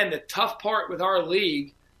 again, the tough part with our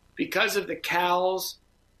league, because of the Cals,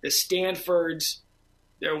 the Stanfords,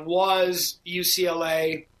 there was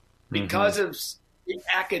UCLA, because of the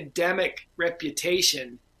academic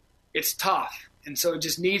reputation, it's tough. And so it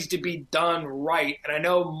just needs to be done right. And I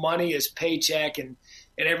know money is paycheck and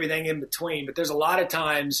everything in between, but there's a lot of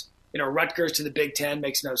times, Rutgers to the Big Ten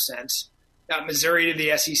makes no sense. Missouri to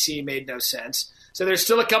the SEC made no sense. So there's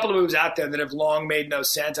still a couple of moves out there that have long made no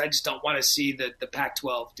sense. I just don't want to see the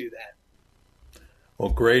Pac-12 do that. Well,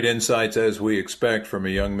 great insights as we expect from a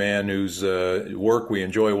young man whose work we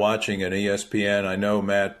enjoy watching at ESPN. I know,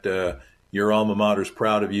 Matt, your alma mater's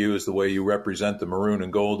proud of you as the way you represent the maroon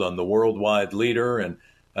and gold on the worldwide leader. And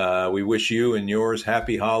we wish you and yours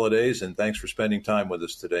happy holidays. And thanks for spending time with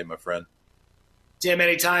us today, my friend. Tim,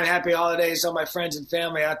 anytime. Happy holidays to all my friends and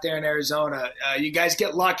family out there in Arizona. You guys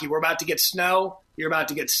get lucky. We're about to get snow. You're about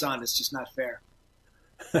to get sun. It's just not fair.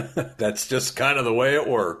 That's just kind of the way it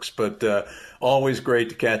works. But always great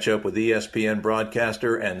to catch up with ESPN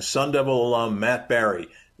broadcaster and Sun Devil alum Matt Barrie,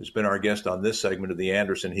 who's been our guest on this segment of the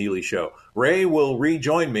Anderson Healy Show. Ray will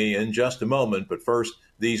rejoin me in just a moment, but first,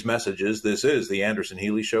 these messages. This is the Anderson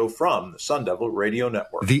Healy Show from the Sun Devil Radio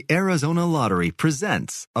Network. The Arizona Lottery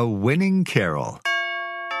presents a winning carol.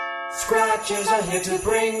 Scratchers are here to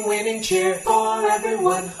bring winning cheer for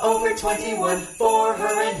everyone over 21. For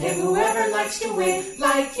her and him, whoever likes to win.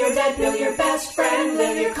 Like your dad, Bill, your best friend,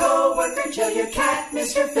 Lil, your co-worker, Jill, your cat,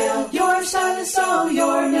 Mr. Phil, your son, Sol,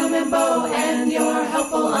 your Newman Bo, and your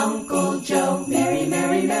helpful Uncle Joe. Merry,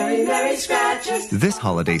 merry, merry, merry Scratchers. This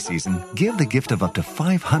holiday season, give the gift of up to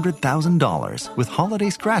 $500,000 with Holiday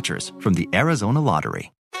Scratchers from the Arizona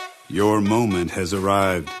Lottery. Your moment has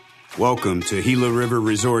arrived. Welcome to Gila River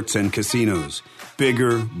Resorts and Casinos.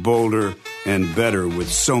 Bigger, bolder, and better with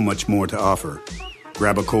so much more to offer.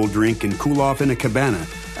 Grab a cold drink and cool off in a cabana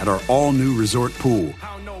at our all-new resort pool.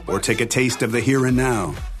 Or take a taste of the here and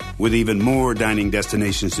now with even more dining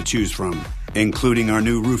destinations to choose from, including our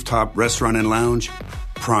new rooftop restaurant and lounge,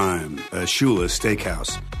 Prime, a Shula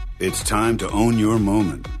Steakhouse. It's time to own your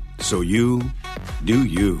moment. So you do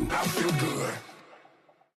you.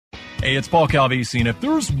 Hey, it's Paul Calvisi, and if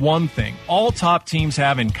there's one thing all top teams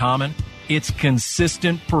have in common, it's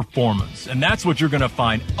consistent performance. And that's what you're going to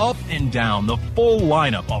find up and down the full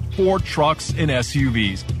lineup of Ford trucks and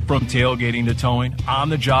SUVs. From tailgating to towing, on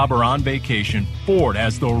the job or on vacation, Ford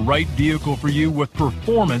has the right vehicle for you with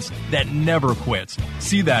performance that never quits.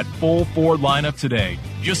 See that full Ford lineup today.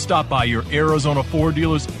 Just stop by your Arizona Ford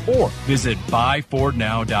dealers or visit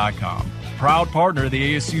buyfordnow.com. Proud partner of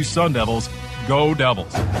the ASU Sun Devils. Go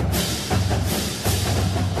Devils.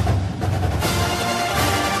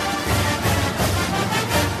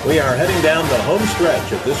 We are heading down the home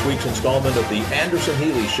stretch of this week's installment of the Anderson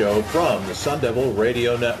Healy Show from the Sun Devil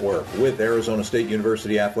Radio Network. With Arizona State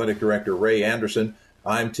University Athletic Director Ray Anderson,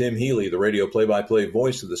 I'm Tim Healy, the radio play-by-play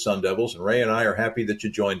voice of the Sun Devils, and Ray and I are happy that you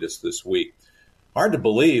joined us this week. Hard to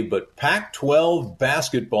believe, but Pac-12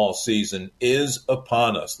 basketball season is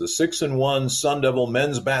upon us. The 6-1 Sun Devil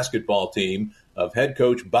men's basketball team of head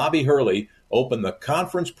coach Bobby Hurley open the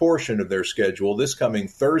conference portion of their schedule this coming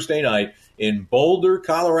Thursday night in Boulder,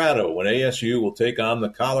 Colorado, when ASU will take on the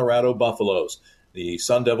Colorado Buffaloes. The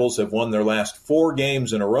Sun Devils have won their last 4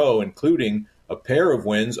 games in a row, including a pair of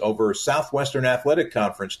wins over Southwestern Athletic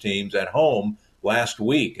Conference teams at home last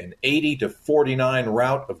week, an 80-49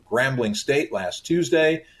 rout of Grambling State last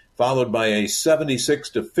Tuesday, followed by a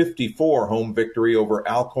 76-54 home victory over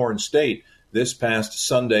Alcorn State this past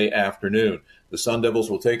Sunday afternoon. The Sun Devils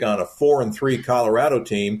will take on a 4-3 Colorado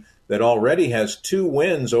team that already has 2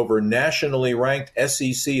 wins over nationally ranked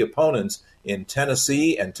SEC opponents in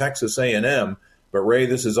Tennessee and Texas A&M. But, Ray,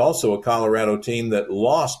 this is also a Colorado team that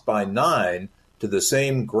lost by 9 to the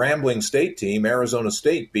same Grambling State team Arizona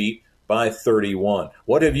State beat by 31.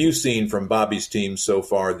 What have you seen from Bobby's team so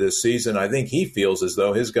far this season? I think he feels as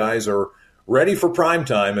though his guys are ready for prime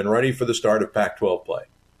time and ready for the start of Pac-12 play.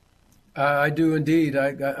 I do indeed.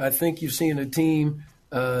 I think you've seen a team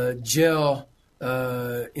gel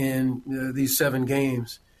in these 7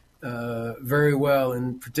 games very well,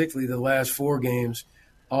 and particularly the last 4 games.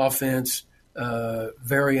 Offense,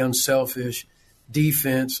 very unselfish.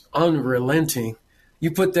 Defense, unrelenting.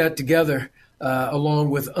 You put that together along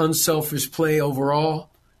with unselfish play overall,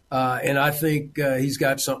 and I think he's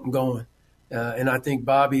got something going. And I think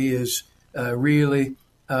Bobby is really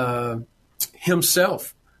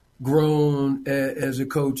himself grown as a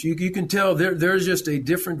coach. You can tell there's just a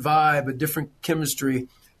different vibe, a different chemistry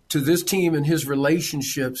to this team and his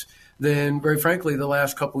relationships than, very frankly, the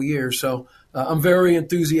last couple of years. So I'm very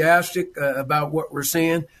enthusiastic about what we're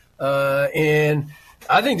seeing, and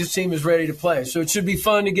I think this team is ready to play. So it should be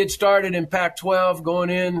fun to get started in Pac-12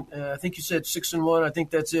 going in. I think you said 6-1. I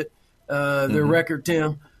think that's it, their record,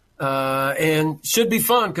 Tim. And should be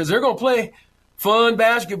fun because they're going to play fun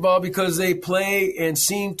basketball because they play and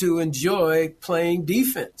seem to enjoy playing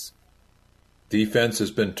defense. Defense has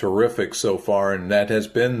been terrific so far, and that has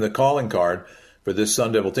been the calling card for this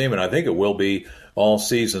Sun Devil team, and I think it will be all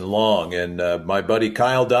season long. And my buddy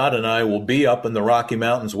Kyle Dodd and I will be up in the Rocky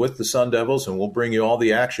Mountains with the Sun Devils, and we'll bring you all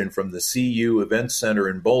the action from the CU Events Center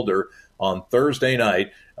in Boulder on Thursday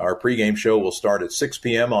night. Our pregame show will start at 6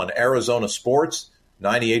 p.m. on Arizona Sports,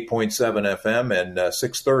 98.7 FM, and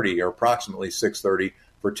 6:30 or approximately 6:30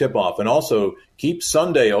 for tip-off. And also keep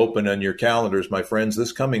Sunday open on your calendars, my friends.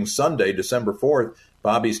 This coming Sunday, December 4th,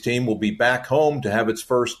 Bobby's team will be back home to have its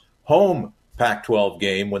first home Pac-12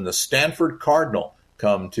 game when the Stanford Cardinal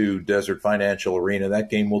come to Desert Financial Arena. That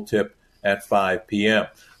game will tip at 5 p.m.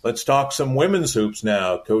 Let's talk some women's hoops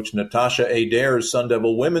now. Coach Natasha Adair's Sun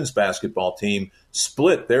Devil women's basketball team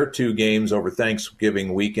split their 2 games over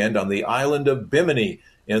Thanksgiving weekend on the island of Bimini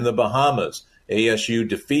in the Bahamas. ASU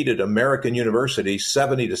defeated American University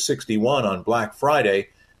 70-61 on Black Friday.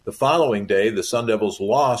 The following day, the Sun Devils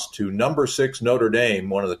lost to number 6 Notre Dame,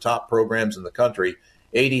 one of the top programs in the country,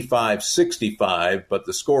 85-65, but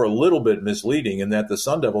the score a little bit misleading in that the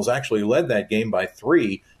Sun Devils actually led that game by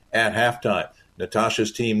 3 at halftime.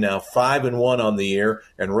 Natasha's team now 5-1 on the year,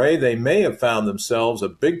 and Ray, they may have found themselves a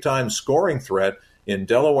big-time scoring threat in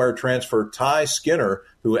Delaware transfer Ty Skinner,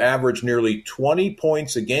 who averaged nearly 20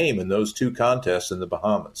 points a game in those 2 contests in the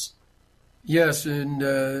Bahamas. Yes, and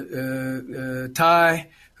Ty,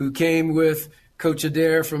 who came with Coach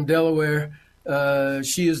Adair from Delaware,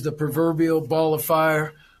 she is the proverbial ball of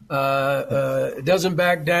fire, doesn't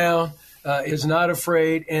back down, is not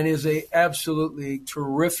afraid, and is a absolutely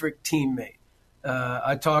terrific teammate.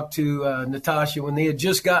 I talked to Natasha when they had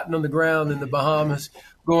just gotten on the ground in the Bahamas,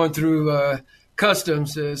 going through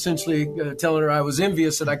customs, essentially telling her I was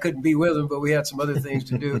envious that I couldn't be with them, but we had some other things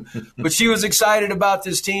to do. But she was excited about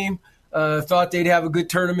this team, thought they'd have a good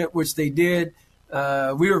tournament, which they did.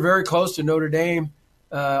 We were very close to Notre Dame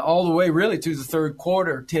all the way really to the third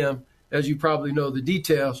quarter, Tim, as you probably know the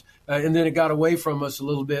details. And then it got away from us a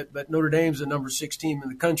little bit. But Notre Dame's the number 6 team in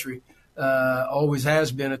the country, always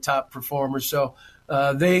has been a top performer. So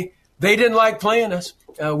they didn't like playing us.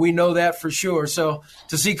 We know that for sure. So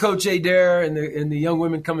to see Coach Adair and the young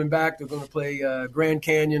women coming back, they're going to play Grand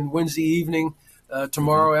Canyon Wednesday evening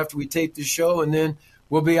tomorrow after we tape the show. And then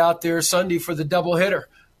we'll be out there Sunday for the doubleheader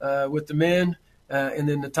with the men and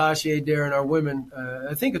then Natasha Adair and our women.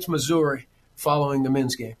 I think it's Missouri following the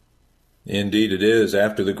men's game. Indeed it is.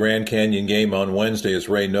 After the Grand Canyon game on Wednesday, as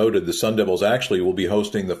Ray noted, the Sun Devils actually will be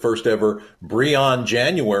hosting the first ever Breon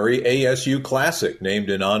January ASU Classic,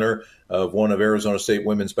 named in honor of one of Arizona State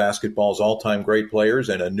women's basketball's all-time great players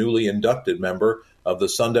and a newly inducted member of the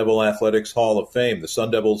Sun Devil Athletics Hall of Fame. The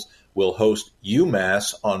Sun Devils will host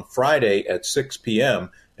UMass on Friday at 6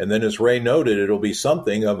 p.m., and then as Ray noted, it'll be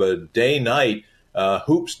something of a day-night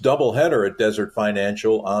hoops doubleheader at Desert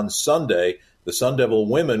Financial on Sunday. The Sun Devil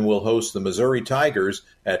women will host the Missouri Tigers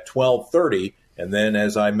at 12:30, and then,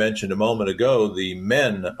 as I mentioned a moment ago, the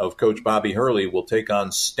men of Coach Bobby Hurley will take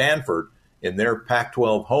on Stanford in their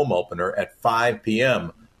Pac-12 home opener at 5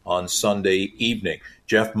 p.m. on Sunday evening.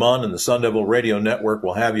 Jeff Munn and the Sun Devil Radio Network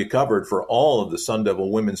will have you covered for all of the Sun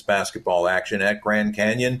Devil women's basketball action at Grand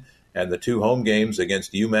Canyon and the 2 home games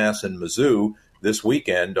against UMass and Mizzou this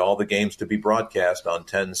weekend, all the games to be broadcast on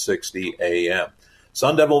 1060 a.m.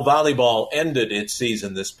 Sun Devil Volleyball ended its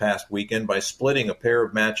season this past weekend by splitting a pair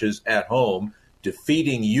of matches at home,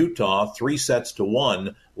 defeating Utah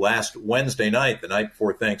 3-1 last Wednesday night, the night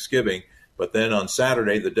before Thanksgiving. But then on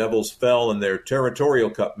Saturday, the Devils fell in their Territorial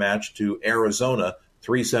Cup match to Arizona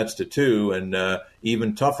 3-2, and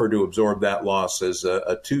even tougher to absorb that loss as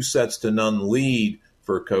a 2-0 lead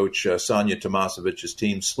for Coach Sonia Tomasevich's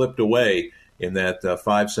team slipped away in that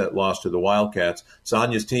 5-set loss to the Wildcats.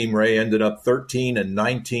 Sonia's team, Ray, ended up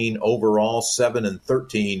 13-19 overall,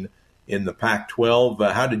 7-13 in the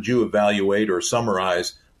Pac-12. How did you evaluate or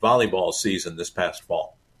summarize volleyball season this past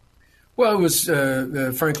fall? Well, it was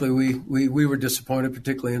frankly we were disappointed,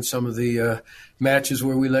 particularly in some of the matches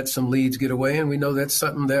where we let some leads get away, and we know that's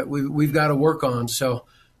something that we've got to work on. So,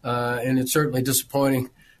 and it's certainly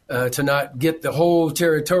disappointing to not get the whole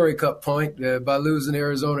Territory Cup point by losing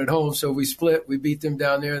Arizona at home. So we split. We beat them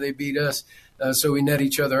down there. They beat us. So we net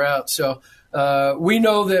each other out. So we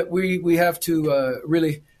know that we have to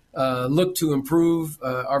really look to improve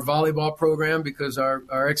our volleyball program because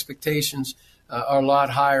our expectations are a lot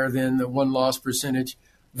higher than the one-loss percentage.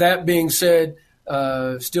 That being said,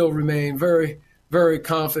 still remain very, very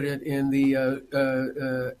confident in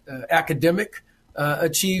the academic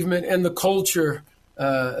achievement and the culture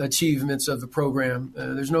achievements of the program.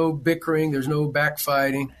 There's no bickering. There's no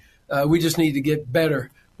backfighting. We just need to get better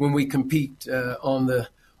when we compete on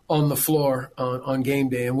the floor on game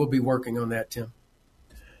day, and we'll be working on that, Tim.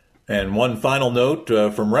 And one final note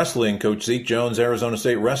from wrestling, Coach Zeke Jones' Arizona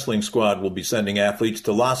State wrestling squad will be sending athletes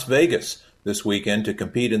to Las Vegas this weekend to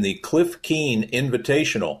compete in the Cliff Keen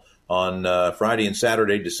Invitational on Friday and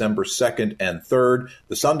Saturday, December 2nd and 3rd.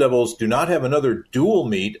 The Sun Devils do not have another dual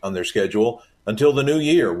meet on their schedule until the new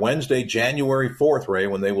year, Wednesday, January 4th, Ray,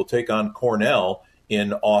 when they will take on Cornell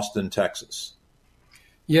in Austin, Texas.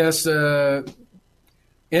 Yes,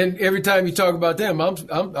 and every time you talk about them,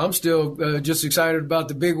 I'm still just excited about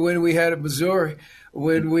the big win we had at Missouri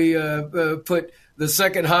when we put the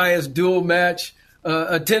second highest dual match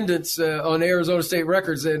attendance on Arizona State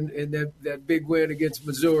records and that big win against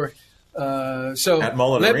Missouri. So at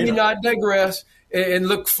Mullen let Arena. me not digress and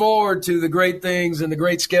look forward to the great things and the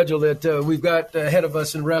great schedule that we've got ahead of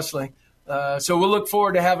us in wrestling. So we'll look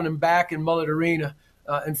forward to having them back in Mullet Arena,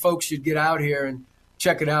 and folks should get out here and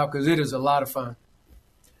check it out because it is a lot of fun.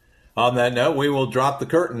 On that note, we will drop the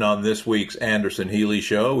curtain on this week's Anderson Healy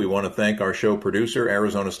Show. We want to thank our show producer,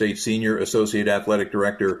 Arizona State Senior Associate Athletic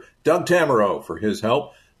Director Doug Tammaro, for his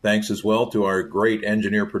help. Thanks as well to our great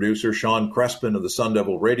engineer producer, Sean Crespin of the Sun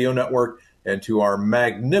Devil Radio Network, and to our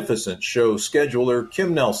magnificent show scheduler,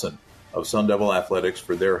 Kim Nelson of Sun Devil Athletics,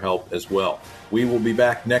 for their help as well. We will be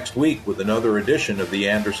back next week with another edition of the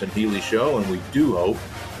Anderson Healy Show, and we do hope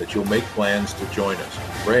that you'll make plans to join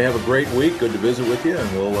us. Ray, have a great week. Good to visit with you,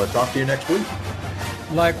 and we'll talk to you next week.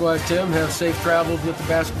 Likewise, Tim. Have safe travels with the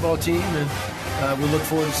basketball team, and we look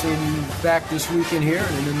forward to seeing you back this weekend here.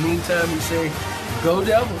 And in the meantime, we say, go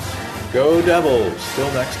Devils. Go Devils.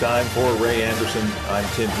 Till next time, for Ray Anderson, I'm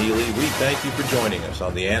Tim Healy. We thank you for joining us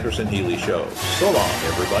on the Anderson Healy Show. So long,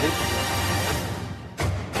 everybody.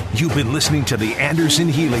 You've been listening to the Anderson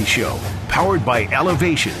Healy Show, powered by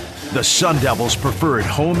Elevation, the Sun Devils' preferred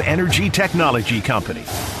home energy technology company.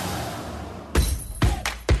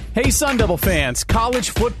 Hey, Sun Devil fans, college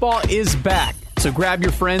football is back. So grab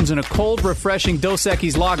your friends in a cold, refreshing Dos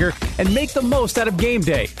Equis lager and make the most out of game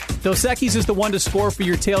day. Dos Equis is the one to score for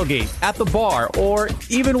your tailgate, at the bar, or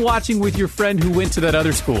even watching with your friend who went to that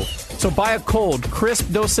other school. So buy a cold,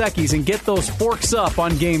 crisp Dos Equis and get those forks up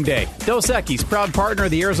on game day. Dos Equis, proud partner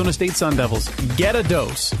of the Arizona State Sun Devils. Get a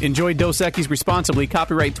dose. Enjoy Dos Equis responsibly.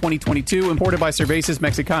 Copyright 2022, imported by Cervezas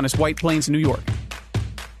Mexicanas, White Plains, New York.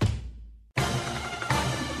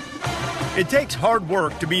 It takes hard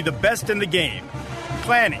work to be the best in the game.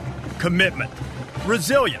 Planning, commitment,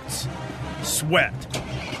 resilience, sweat.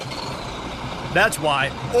 That's why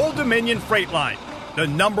Old Dominion Freight Line, the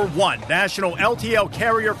 #1 national LTL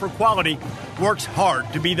carrier for quality, works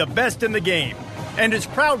hard to be the best in the game and is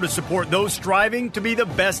proud to support those striving to be the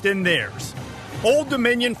best in theirs. Old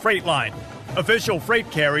Dominion Freight Line, official freight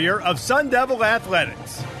carrier of Sun Devil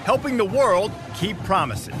Athletics, helping the world keep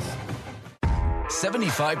promises.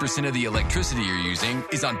 75% of the electricity you're using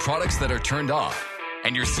is on products that are turned off,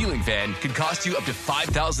 and your ceiling fan could cost you up to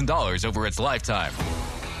 $5,000 over its lifetime.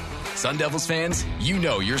 Sun Devils fans, you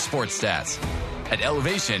know your sports stats. At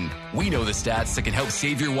Elevation, we know the stats that can help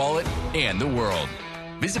save your wallet and the world.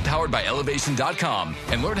 Visit poweredbyelevation.com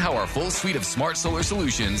and learn how our full suite of smart solar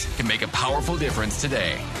solutions can make a powerful difference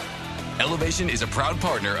today. Elevation is a proud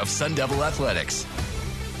partner of Sun Devil Athletics.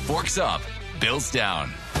 Forks up, bills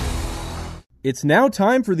down. It's now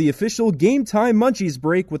time for the official Game Time Munchies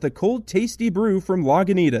break with a cold, tasty brew from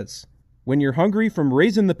Lagunitas. When you're hungry from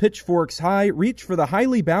raising the pitchforks high, reach for the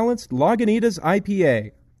highly balanced Lagunitas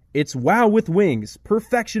IPA. It's wow with wings,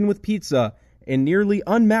 perfection with pizza, and nearly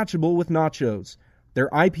unmatchable with nachos. Their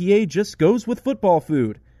IPA just goes with football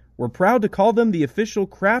food. We're proud to call them the official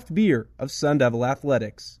craft beer of Sun Devil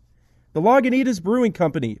Athletics. The Lagunitas Brewing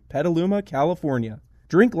Company, Petaluma, California.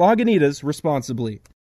 Drink Lagunitas responsibly.